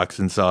 like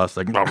dioxin sauce.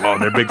 Like, oh,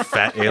 they're big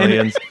fat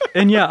aliens.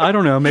 And yeah, I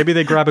don't know. Maybe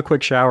they grab a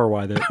quick shower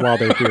while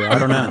they're here. I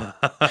don't know.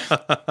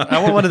 I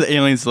want one of the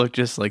aliens to look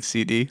just like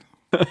CD.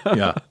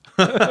 Yeah.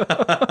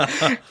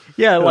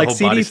 Yeah, The like whole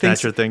CD body thinks.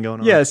 snatcher thing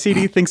going on. Yeah,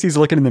 CD thinks he's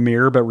looking in the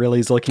mirror, but really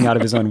he's looking out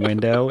of his own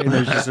window, and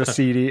there's just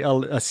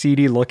a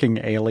CD looking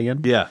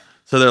alien. Yeah.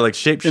 So they're like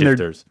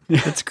shapeshifters.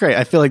 It's great.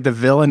 I feel like the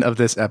villain of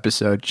this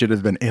episode should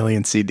have been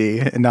Alien CD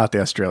and not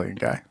the Australian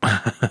guy.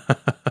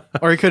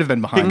 Or he could have been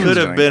He behind. could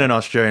the have been an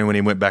Australian when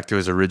he went back to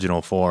his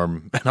original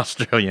form, an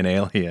Australian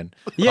alien.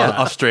 Yeah.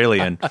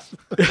 Australian.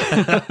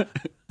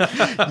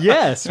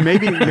 Yes,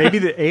 maybe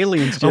the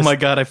aliens. Just, Oh my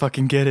god, I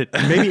fucking get it.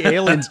 Maybe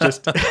aliens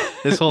just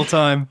This whole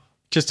time.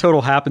 just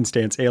total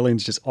happenstance.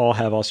 Aliens just all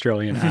have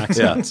Australian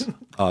accents. Yeah.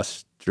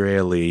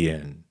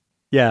 Australian.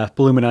 Yeah,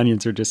 bloomin'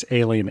 onions are just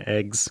alien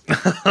eggs.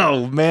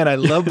 Oh, man, I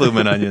love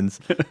bloomin' onions.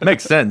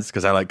 Makes sense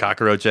because I like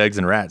cockroach eggs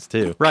and rats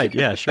too. Right?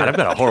 Yeah, sure. God, I've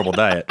got a horrible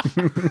diet.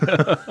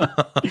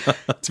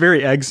 It's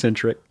very egg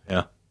centric.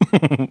 Yeah.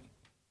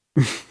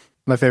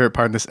 My favorite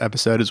part in this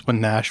episode is when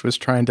Nash was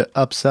trying to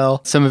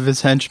upsell some of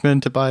his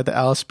henchmen to buy the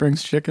Alice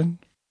Springs chicken.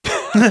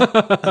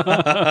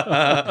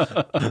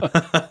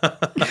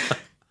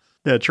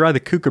 Yeah, try the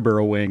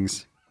kookaburra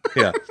wings.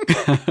 Yeah.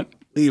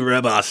 We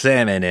rub our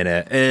salmon in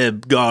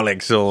it.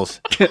 Garlic sauce.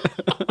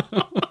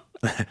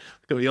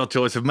 Your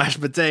choice of mashed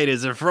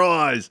potatoes or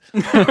fries.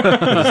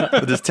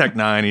 With his Tech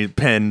 9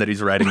 pen that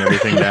he's writing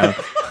everything down.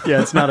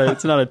 Yeah, it's not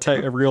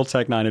a real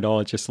Tech 9 at all.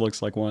 It just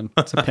looks like one.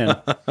 It's a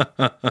pen.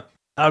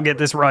 I'll get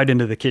this right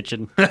into the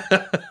kitchen.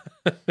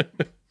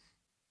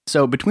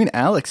 So between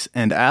Alex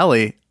and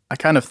Allie, I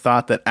kind of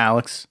thought that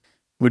Alex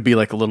would be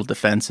like a little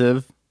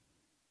defensive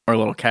or a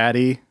little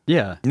catty.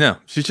 Yeah. No,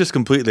 she's just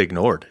completely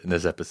ignored in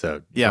this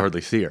episode. You Yeah. hardly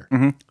see her.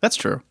 Mm-hmm. That's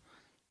true.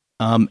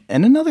 And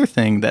another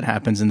thing that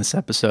happens in this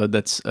episode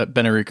that's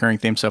been a recurring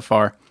theme so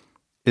far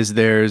is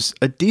there's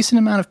a decent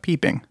amount of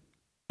peeping.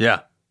 Yeah.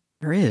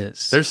 There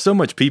is. There's so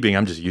much peeping.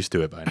 I'm just used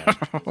to it by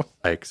now.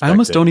 I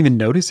almost don't even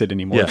notice it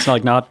anymore. Yeah. It's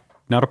like not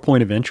a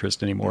point of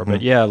interest anymore.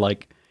 But yeah,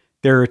 like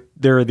there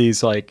are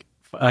these like,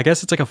 I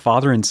guess it's like a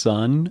father and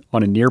son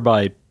on a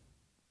nearby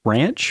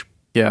ranch.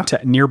 Yeah.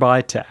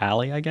 Nearby to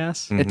Allie, I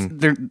guess.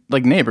 They're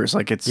like neighbors.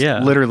 Like it's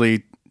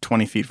literally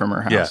 20 feet from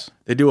her house. Yeah.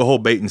 They do a whole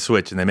bait and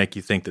switch and they make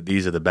you think that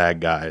these are the bad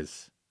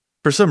guys.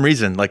 For some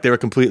reason, like they were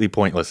completely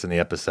pointless in the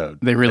episode.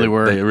 They really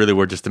were. They really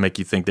were just to make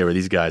you think they were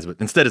these guys. But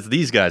instead, it's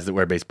these guys that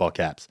wear baseball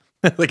caps.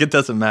 Like it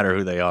doesn't matter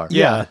who they are.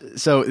 Yeah.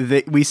 So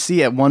we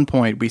see at one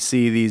point, we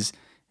see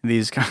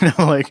these kind of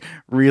like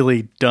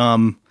really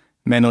dumb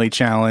mentally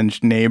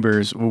challenged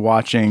neighbors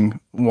watching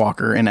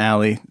Walker and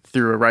Allie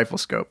through a rifle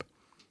scope,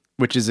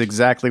 which is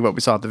exactly what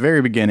we saw at the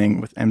very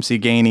beginning with MC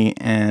Gainey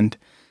and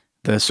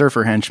the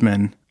surfer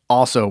henchman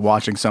also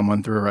watching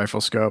someone through a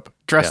rifle scope,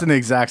 dressed in the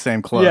exact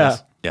same clothes. Yeah.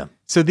 Yeah.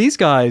 So these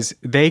guys,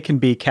 they can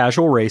be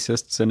casual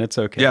racists and it's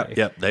okay.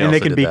 Yep. And also they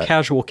can did be that.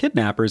 casual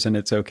kidnappers and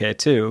it's okay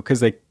too, because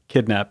they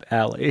kidnap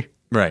Allie.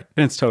 Right.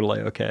 And it's totally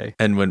okay.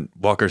 And when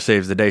Walker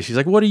saves the day, she's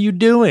like, "What are you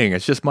doing?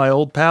 It's just my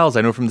old pals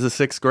I know from the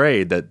 6th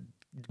grade that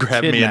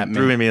grabbed me Kidnapped and me.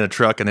 threw me in a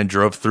truck and then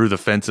drove through the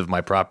fence of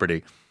my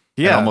property.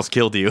 And Yeah. almost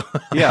killed you."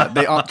 Yeah,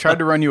 they tried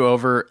to run you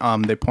over.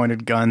 They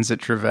pointed guns at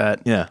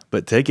Trevette. Yeah,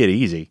 but take it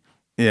easy.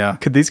 Yeah.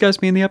 Could these guys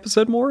be in the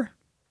episode more?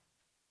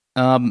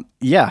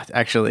 Yeah,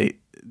 actually.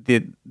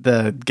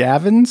 The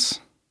Gavins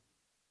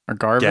or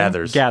Garvin?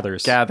 Gathers.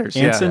 Gathers. Yeah.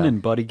 Anson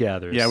and Buddy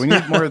Gathers. Yeah, we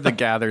need more of the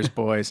Gathers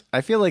boys.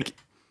 I feel like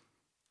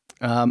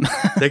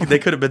They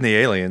could have been the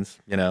aliens,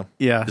 yeah.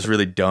 just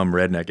really dumb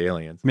redneck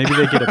aliens. Maybe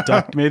they get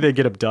abducted. Maybe they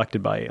get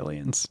abducted by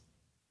aliens.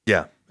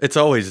 Yeah, it's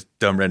always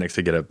dumb rednecks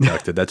to get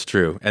abducted. That's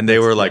true, and they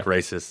were like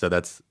racist, so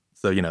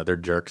they're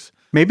jerks.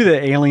 Maybe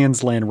the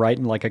aliens land right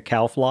in like a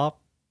cow flop.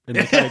 And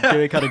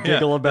they kind of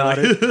giggle about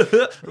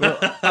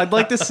it. I'd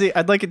like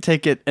to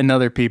take it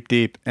another peep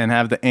deep and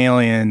have the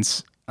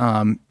aliens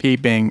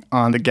peeping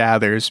on the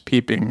Gathers,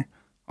 peeping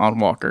on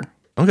Walker.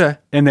 Okay.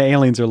 And the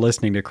aliens are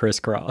listening to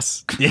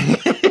Crisscross.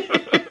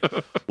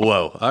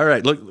 Whoa. All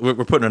right. Look,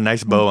 we're putting a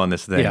nice bow on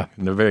this thing. Yeah.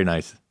 And they're very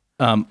nice.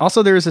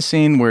 Also, there is a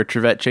scene where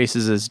Trevette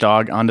chases his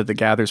dog onto the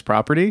Gathers'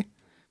 property, which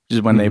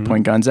is when they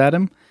point guns at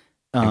him.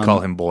 And call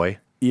him boy.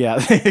 Yeah,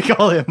 they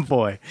call him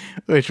boy,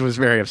 which was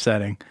very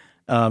upsetting.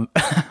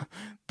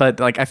 But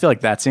like, I feel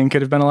like that scene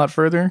could have been a lot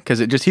further because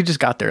he just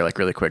got there like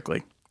really quickly.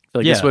 I feel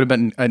like this would have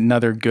been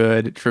another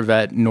good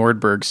Trevette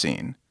Nordberg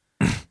scene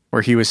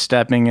where he was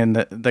stepping in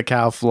the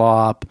cow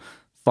flop,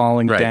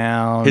 falling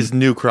down. His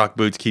new Croc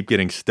boots keep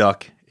getting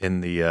stuck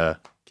in the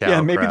cow.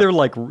 Yeah, maybe crap.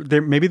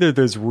 they're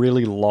those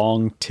really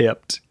long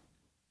tipped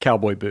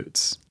cowboy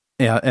boots.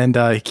 Yeah, and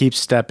he keeps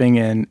stepping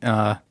in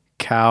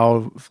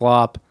cow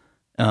flop.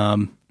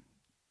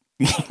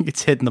 He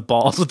gets hit in the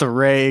balls with a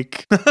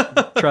rake.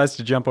 Tries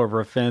to jump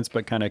over a fence,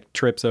 but kind of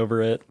trips over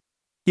it.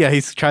 Yeah,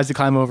 he tries to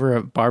climb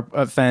over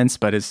a fence,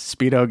 but his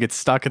Speedo gets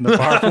stuck in the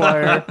barbed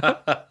wire.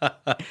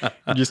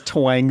 It just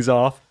twangs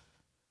off.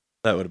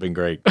 That would have been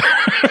great.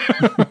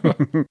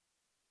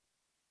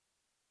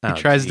 He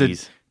tries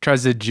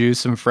to juice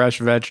some fresh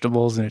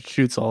vegetables, and it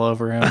shoots all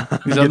over him.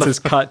 He gets his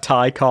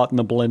tie caught in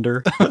the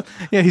blender.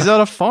 Yeah, he's on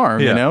a farm,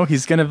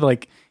 He's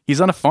he's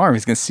on a farm.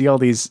 He's gonna see all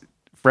these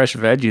fresh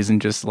veggies and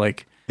just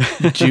like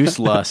juice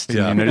lust,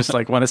 and just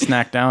like want to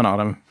snack down on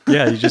them.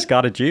 Yeah, you just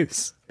got a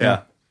juice.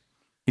 Yeah.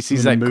 He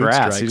sees that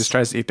grass. He just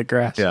tries to eat the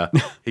grass. Yeah.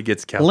 He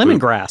gets cow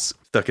lemongrass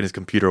stuck in his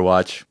computer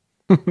watch.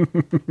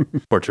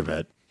 Poor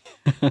Trevette.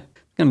 It's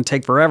gonna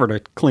take forever to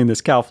clean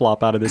this cow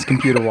flop out of this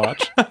computer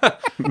watch.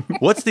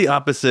 What's the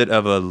opposite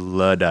of a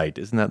Luddite?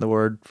 Isn't that the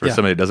word for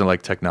somebody that doesn't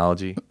like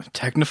technology?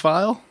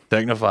 Technophile?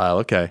 Technophile.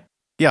 Okay.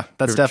 Yeah,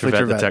 that's definitely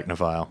Trevette Trevette. the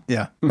technophile.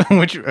 Yeah,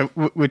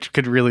 which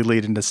could really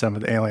lead into some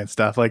of the alien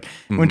stuff. Like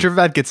when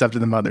Trevette gets up to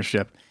the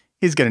mothership,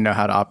 he's going to know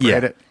how to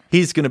operate it.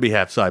 He's going to be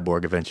half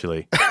cyborg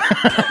eventually.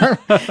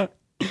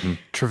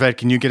 Trevette,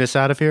 can you get us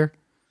out of here?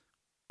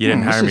 You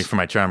didn't hire me for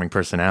my charming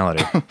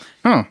personality.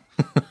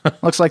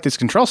 Looks like this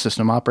control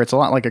system operates a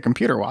lot like a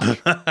computer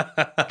watch.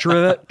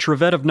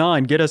 Trevette of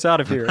 9, get us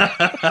out of here.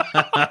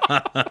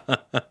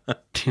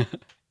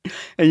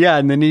 Yeah,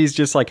 and then he's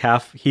just like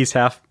half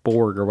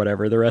Borg or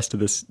whatever the rest of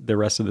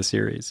the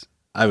series.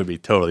 I would be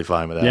totally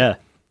fine with that. Yeah.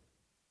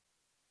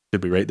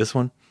 Did we rate this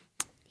one?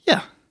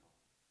 Yeah.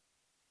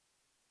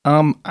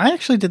 I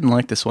actually didn't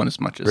like this one as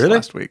much as Really?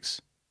 last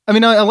week's. I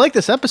mean, I like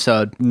this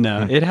episode.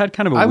 No, it had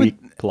kind of a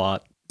weak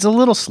plot. It's a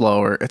little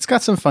slower. It's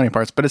got some funny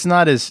parts, but it's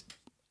not as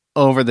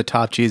over the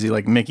top cheesy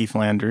like Mickey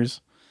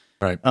Flanders.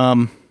 Right.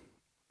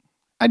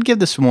 I'd give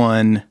this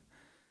one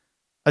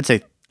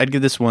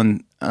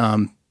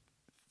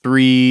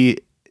 3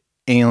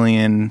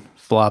 alien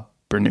flop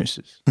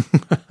burnooses.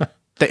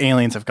 The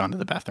aliens have gone to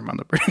the bathroom on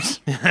the burnoose.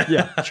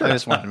 Yeah, sure. I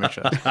just wanted to make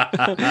sure.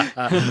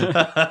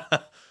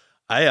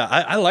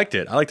 I liked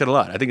it. I liked it a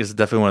lot. I think this is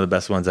definitely one of the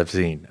best ones I've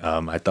seen.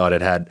 I thought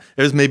it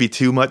was maybe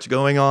too much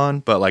going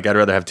on, but like I'd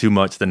rather have too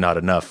much than not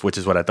enough, which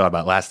is what I thought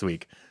about last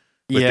week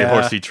with the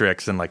horsey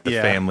tricks and like the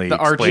family,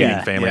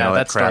 explaining family and all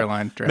that crap.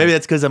 Storyline. Maybe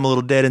that's because I'm a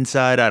little dead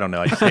inside. I don't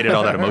know. I just hated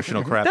all that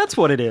emotional crap. That's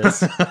what it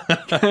is.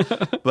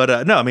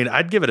 But no, I mean,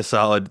 I'd give it a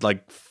solid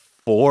like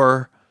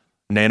 4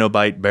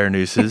 nanobite bear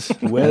nooses.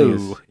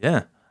 Whoa.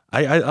 Yeah.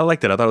 I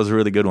liked it. I thought it was a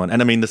really good one.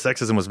 And I mean, the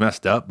sexism was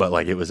messed up, but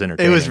like it was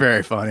entertaining. It was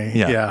very funny.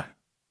 Yeah.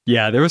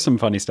 Yeah, there was some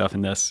funny stuff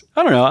in this.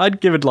 I don't know.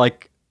 I'd give it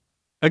like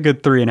a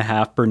good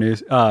 3.5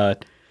 burnoose.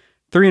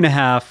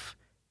 3.5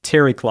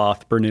 terry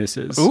cloth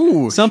burnooses.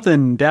 Ooh.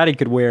 Something Daddy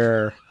could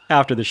wear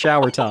after the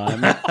shower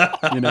time.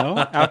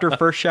 After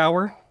first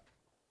shower.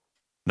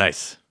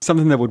 Nice.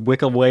 Something that would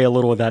wick away a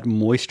little of that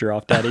moisture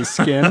off Daddy's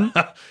skin.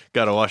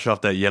 Gotta wash off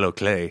that yellow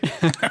clay.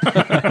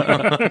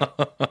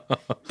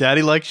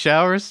 Daddy likes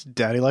showers.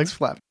 Daddy likes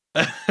flap.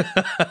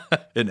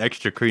 And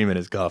extra cream in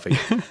his coffee.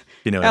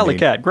 You know what Alley I mean?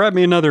 Cat, grab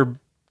me another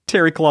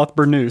terry cloth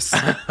burnoose.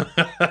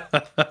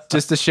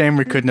 Just a shame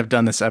we couldn't have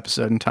done this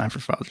episode in time for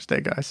Father's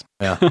Day, guys.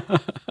 Yeah.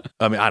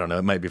 I mean, I don't know.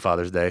 It might be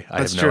Father's Day. I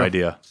That's have no true.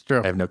 idea. It's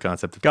true. I have no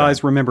concept of Guys,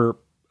 time. remember,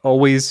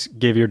 always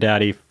give your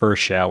daddy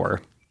first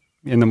shower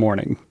in the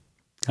morning.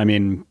 I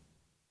mean,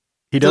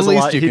 he It's the does a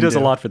least lot. you He can does a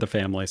do. lot for the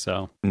family.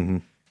 So Mm-hmm.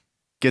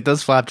 Get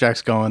those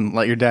flapjacks going.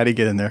 Let your daddy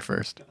get in there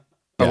first.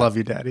 I love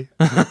you, Daddy.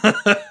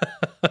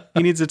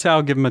 he needs a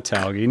towel. Give him a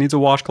towel. He needs a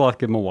washcloth.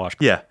 Give him a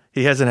washcloth. Yeah.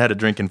 He hasn't had a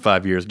drink in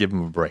 5 years. Give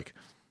him a break.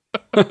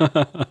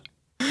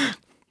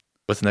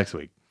 What's next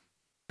week?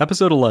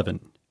 Episode 11,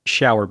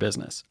 shower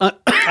business.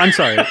 I'm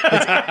sorry.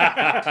 It's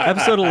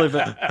episode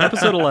 11.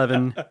 Episode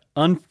 11,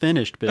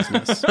 unfinished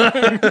business.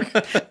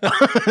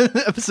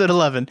 Episode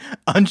 11,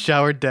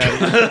 Unshowered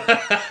Daddy.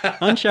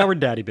 Unshowered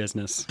daddy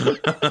business.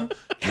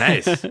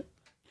 Nice.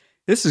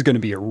 This is going to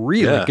be a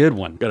really Yeah. good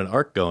one. Got an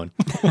arc going.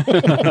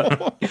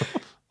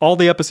 All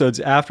the episodes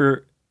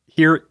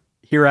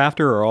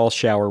hereafter are all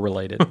shower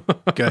related.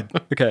 Good.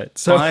 Okay,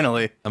 so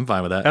Finally. I'm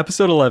fine with that.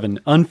 episode 11,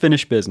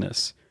 unfinished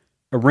business.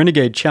 A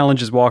renegade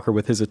challenges Walker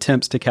with his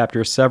attempts to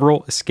capture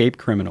several escaped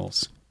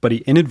criminals, but he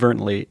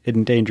inadvertently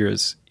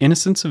endangers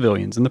innocent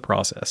civilians in the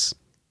process.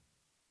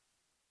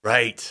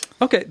 Right.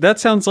 Okay, that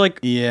sounds like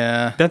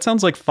Yeah.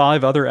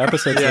 5 other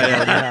episodes that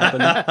already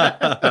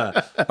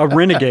happened. A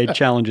renegade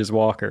challenges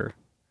Walker.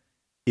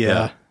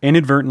 Yeah.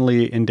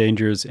 Inadvertently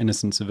endangers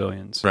innocent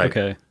civilians. Right.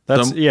 Okay.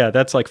 That's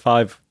that's like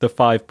the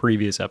 5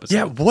 previous episodes.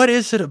 Yeah. What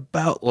is it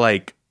about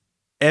like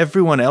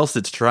everyone else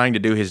that's trying to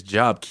do his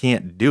job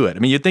can't do it? I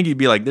mean, you'd think you'd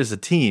be like, there's a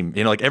team.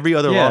 You know, like every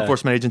other law Yeah.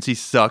 enforcement agency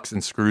sucks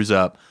and screws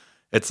up.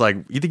 It's like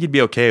you think you'd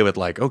be okay with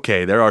like,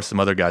 okay, there are some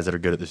other guys that are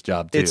good at this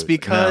job too. It's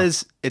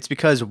because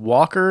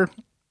Walker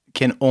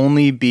can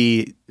only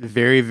be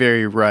very,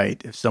 very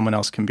right if someone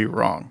else can be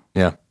wrong.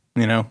 Yeah.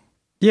 You know?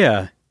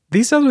 Yeah.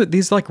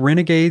 These like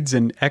renegades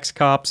and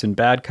ex-cops and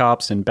bad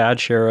cops and bad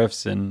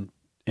sheriffs and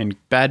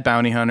Bad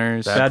bounty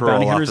hunters. Bad Bad parole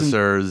bounty hunters and-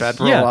 officers. Bad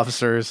parole Yeah.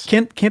 officers.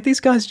 Can't these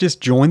guys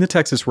just join the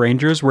Texas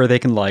Rangers where they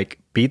can like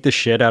beat the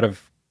shit out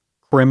of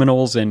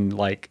criminals and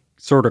like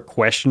sort of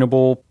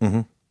questionable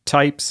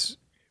types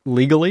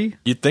legally?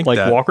 You'd think like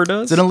that. Walker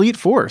does? It's an elite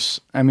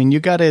force. I mean, you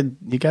gotta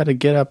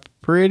get up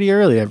pretty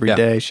early every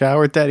day. Yeah.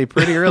 Shower with Daddy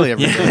pretty early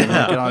every day. To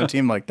get on a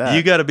team like that.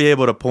 You got to be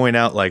able to point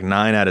out like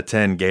 9 out of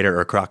 10 Gator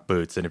or Croc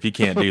boots. And if you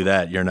can't do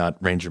that, you're not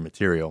Ranger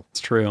material.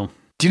 It's true.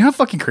 Do you know how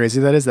fucking crazy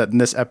that is? That in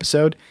this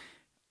episode,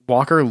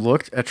 Walker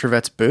looked at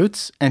Trevette's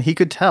boots and he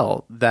could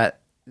tell that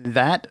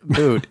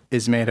boot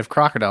is made of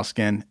crocodile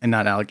skin and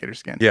not alligator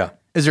skin. Yeah.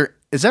 Is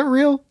that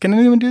real? Can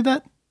anyone do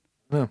that?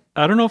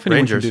 I don't know if anyone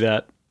Rangers. can do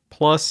that.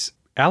 Plus,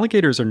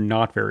 alligators are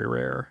not very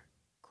rare.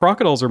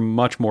 Crocodiles are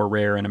much more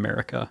rare in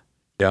America.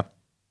 Yeah.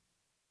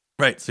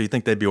 Right. So you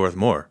think they'd be worth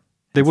more?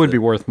 They would be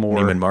worth more.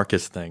 Neiman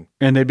Marcus thing.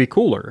 And they'd be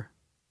cooler.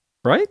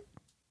 Right?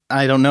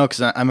 I don't know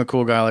because I'm a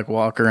cool guy like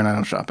Walker and I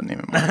don't shop at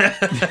Neiman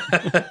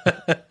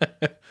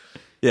Marcus.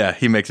 Yeah.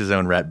 He makes his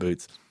own rat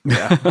boots.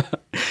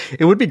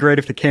 It would be great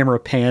if the camera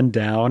panned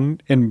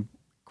down and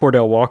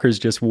Cordell Walker's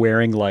just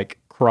wearing like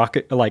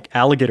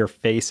alligator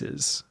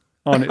faces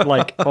on it,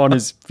 like on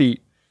his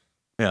feet.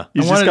 Yeah.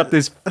 He's just got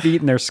these feet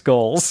in their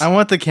skulls. I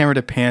want the camera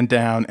to pan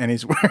down and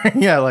he's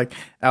wearing, like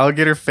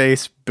alligator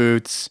face,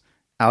 boots,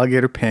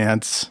 alligator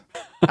pants,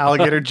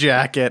 alligator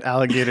jacket,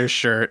 alligator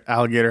shirt,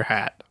 alligator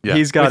hat. Yeah.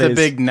 He's got with his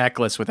a big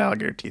necklace with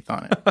alligator teeth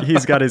on it.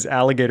 he's got his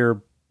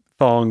alligator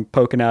thong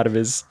poking out of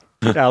his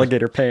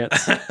alligator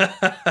pants.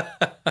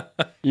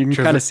 You can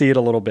kind of see it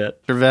a little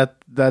bit. Trevette,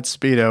 that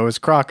Speedo is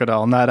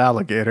crocodile, not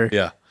alligator.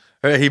 Yeah.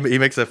 He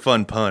makes a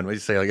fun pun. What do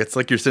you say? Like, it's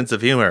like your sense of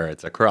humor.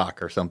 It's a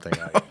croc or something.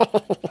 I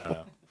don't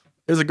know.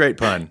 It was a great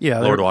pun. Yeah,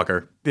 Lord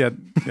Walker. Yeah,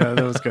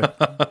 that was good.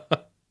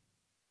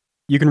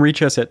 You can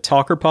reach us at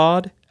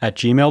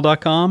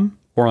talkerpod@gmail.com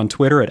or on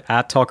Twitter at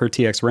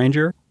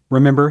 @talkertxranger.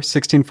 Remember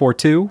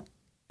 1642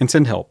 and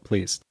send help,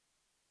 please.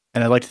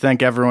 And I'd like to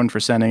thank everyone for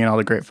sending in all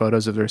the great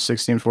photos of their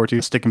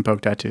 1642 stick and poke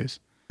tattoos.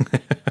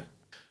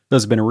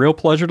 Those have been a real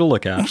pleasure to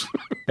look at.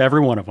 Every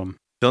one of them.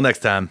 Till next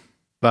time.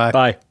 Bye.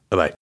 Bye.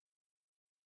 Bye-bye.